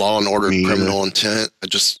in Law and Order Criminal Intent.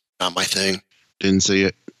 Just not my thing. Didn't see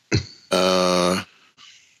it.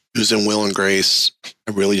 He was in Will and Grace.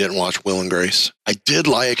 I really didn't watch Will and Grace. I did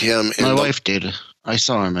like him. My wife did. I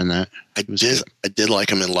saw him in that. I did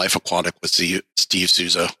like him in Life Aquatic with Steve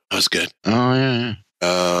Zissou. That was good. Oh, yeah.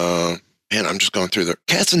 Man, I'm just going through the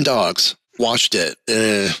Cats and Dogs. Watched it.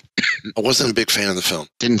 I wasn't a big fan of the film.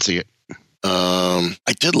 Didn't see it.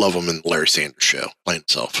 I did love him in the Larry Sanders Show, playing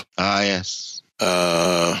himself. Ah, yes.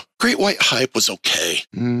 Great White Hype was okay.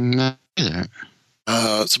 Not either.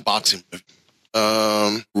 It's a boxing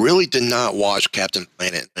movie. Really did not watch Captain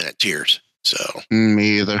Planet and Tears. So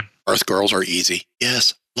me either. Earth Girls Are Easy.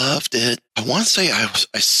 Yes, loved it. I want to say I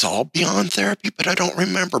saw Beyond Therapy, but I don't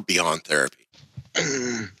remember Beyond Therapy.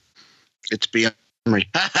 It's beyond memory.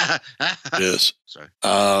 It is. Sorry.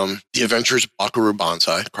 The Adventures of Bakaru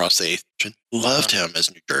Banzai, Across the Eighth Ocean. Loved him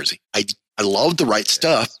as New Jersey. I loved The Right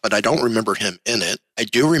Stuff, but I don't remember him in it. I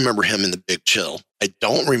do remember him in The Big Chill. I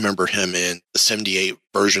don't remember him in the 78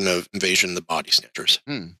 version of Invasion of the Body Snatchers.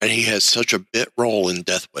 And he has such a bit role in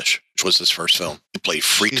Death Wish, which was his first film. He played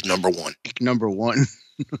Freak number 1. Freak number 1.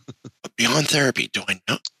 But Beyond Therapy, do I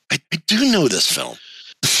know? I do know this film.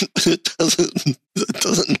 It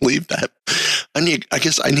doesn't leave that. I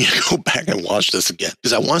guess I need to go back and watch this again,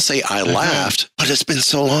 because I want to say I laughed, but it's been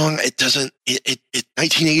so long. It doesn't. It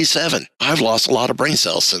 1987. I've lost a lot of brain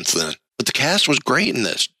cells since then. But the cast was great in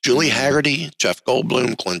this. Julie Haggerty, Jeff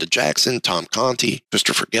Goldblum, Glenda Jackson, Tom Conti,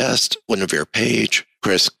 Christopher Guest, Guinevere Page,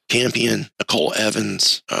 Chris Campion, Nicole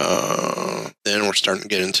Evans. Then we're starting to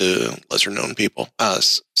get into lesser-known people.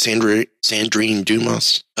 Sandrine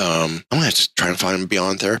Dumas. I'm going to have to try and find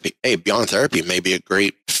Beyond Therapy. Hey, Beyond Therapy may be a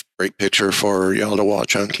great picture for y'all to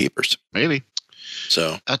watch on Keepers. Maybe.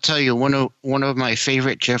 So I'll tell you, one of my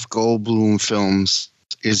favorite Jeff Goldblum films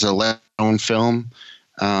is a lesser-known film.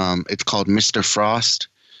 It's called Mr. Frost.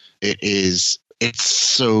 It's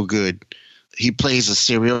so good. He plays a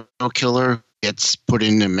serial killer, gets put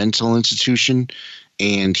in a mental institution,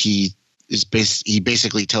 and he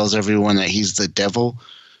basically tells everyone that he's the devil,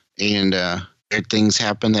 and weird things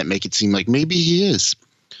happen that make it seem like maybe he is.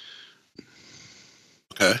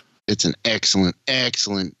 Okay. It's an excellent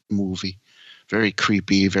movie. Very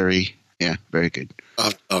creepy, very good.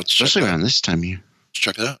 I'll especially around this time of year. Let's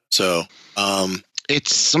check it out. So,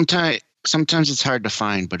 it's sometimes it's hard to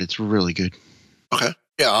find, but it's really good. Okay.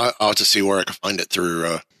 Yeah, I'll have to see where I can find it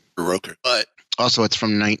through Roku. But also, it's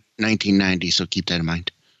from 1990, so keep that in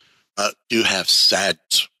mind. Do have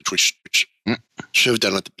Sadness, which should have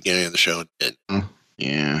done at the beginning of the show. It did.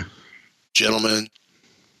 Yeah. Gentleman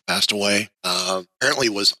passed away. Apparently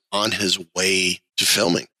was on his way to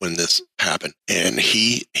filming when this happened, and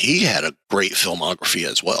he had a great filmography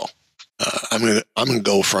as well. I'm gonna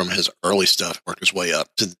go from his early stuff, work his way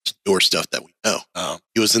up to the newer stuff that we know.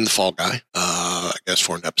 He was in The Fall Guy, I guess,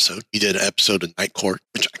 for an episode. He did an episode of Night Court,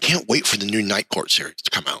 which I can't wait for the new Night Court series to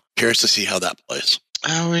come out. Curious to see how that plays.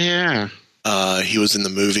 Oh yeah. He was in the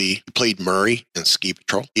movie. He played Murray in Ski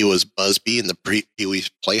Patrol. He was Busby in the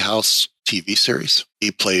Pee-wee's Playhouse TV series.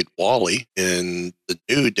 He played Wally in the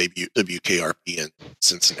new debut WKRP in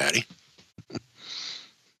Cincinnati.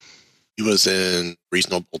 He was in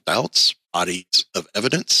Reasonable Doubts, Bodies of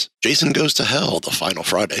Evidence, Jason Goes to Hell, The Final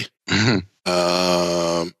Friday. I'm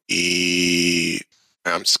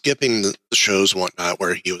skipping the shows and whatnot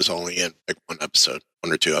where he was only in like one or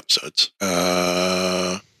two episodes.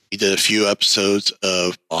 He did a few episodes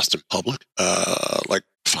of Boston Public, like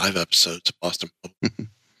 5 episodes of Boston Public.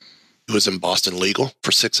 He was in Boston Legal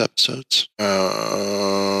for 6 episodes.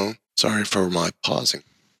 Sorry for my pausing.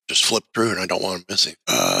 Just flip through and I don't want to miss it.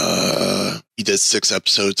 He did 6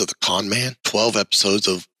 episodes of The Con Man, 12 episodes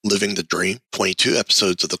of Living the Dream, 22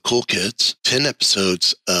 episodes of The Cool Kids, 10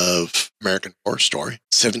 episodes of American Horror Story,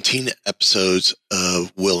 17 episodes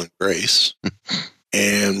of Will and Grace,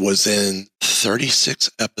 and was in 36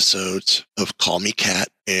 episodes of Call Me Kat.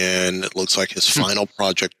 And it looks like his final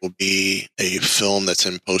project will be a film that's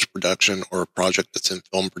in post-production or a project that's in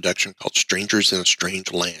film production called Strangers in a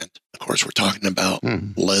Strange Land. Of course, we're talking about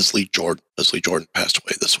Leslie Jordan. Leslie Jordan passed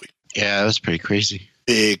away this week. Yeah, it was pretty crazy.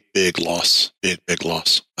 Big loss. Big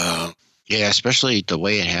loss. Yeah, especially the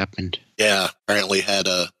way it happened. Yeah, apparently had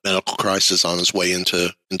a medical crisis on his way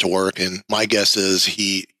into work, and my guess is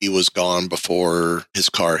he was gone before his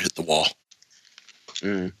car hit the wall.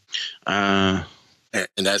 And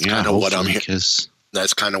that's kind of what I'm hearing.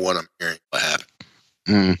 That's kind of what I'm hearing. What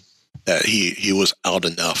happened? That he was out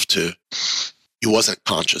enough to. He wasn't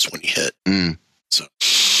conscious when he hit. So,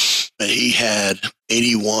 but he had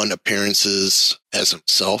 81 appearances as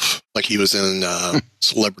himself, like he was in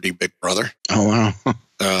Celebrity Big Brother. Oh wow.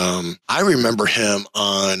 I remember him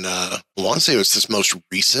on. I want to say it was this most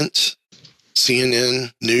recent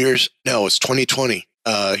CNN New Year's. No, it's 2020.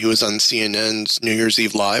 He was on CNN's New Year's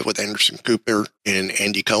Eve Live with Anderson Cooper and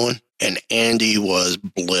Andy Cohen. And Andy was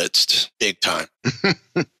blitzed big time.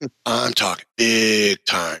 I'm talking big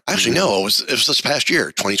time. Actually, no, it was this past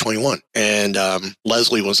year, 2021. And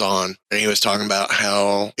Leslie was on, and he was talking about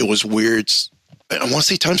how it was weird. I want to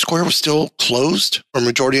say Times Square was still closed, or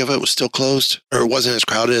majority of it was still closed, or it wasn't as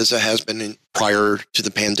crowded as it has been prior to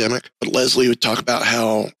the pandemic. But Leslie would talk about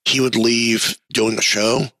how he would leave doing a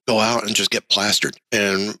show, go out and just get plastered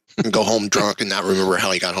and go home drunk and not remember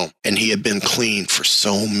how he got home. And he had been clean for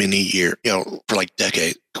so many years, for like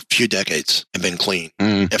a few decades, and been clean.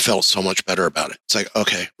 It felt so much better about it. It's like,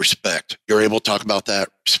 okay, respect. You're able to talk about that.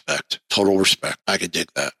 Respect. Total respect. I could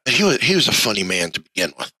dig that. And he was a funny man to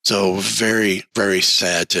begin with. So very, very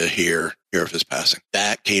sad to hear of his passing.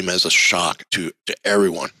 That came as a shock to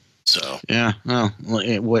everyone. So yeah, well,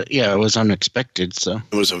 it was unexpected. So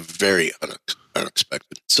it was a very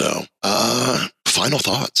unexpected. So, final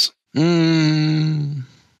thoughts.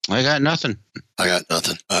 I got nothing.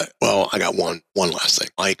 Well, I got one last thing.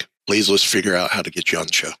 Mike, please let's figure out how to get you on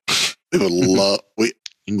the show. We would love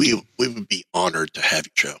we would be honored to have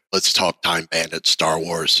you show. Let's talk Time Bandits, Star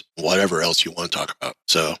Wars, whatever else you want to talk about.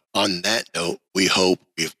 So on that note, we hope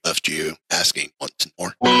we've left you asking once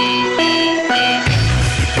more.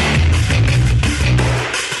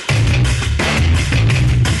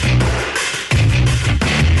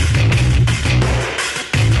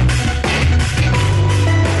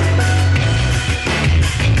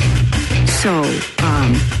 So,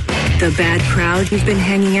 the bad crowd you've been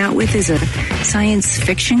hanging out with is a science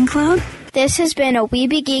fiction club? This has been a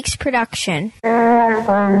Weeby Geeks production.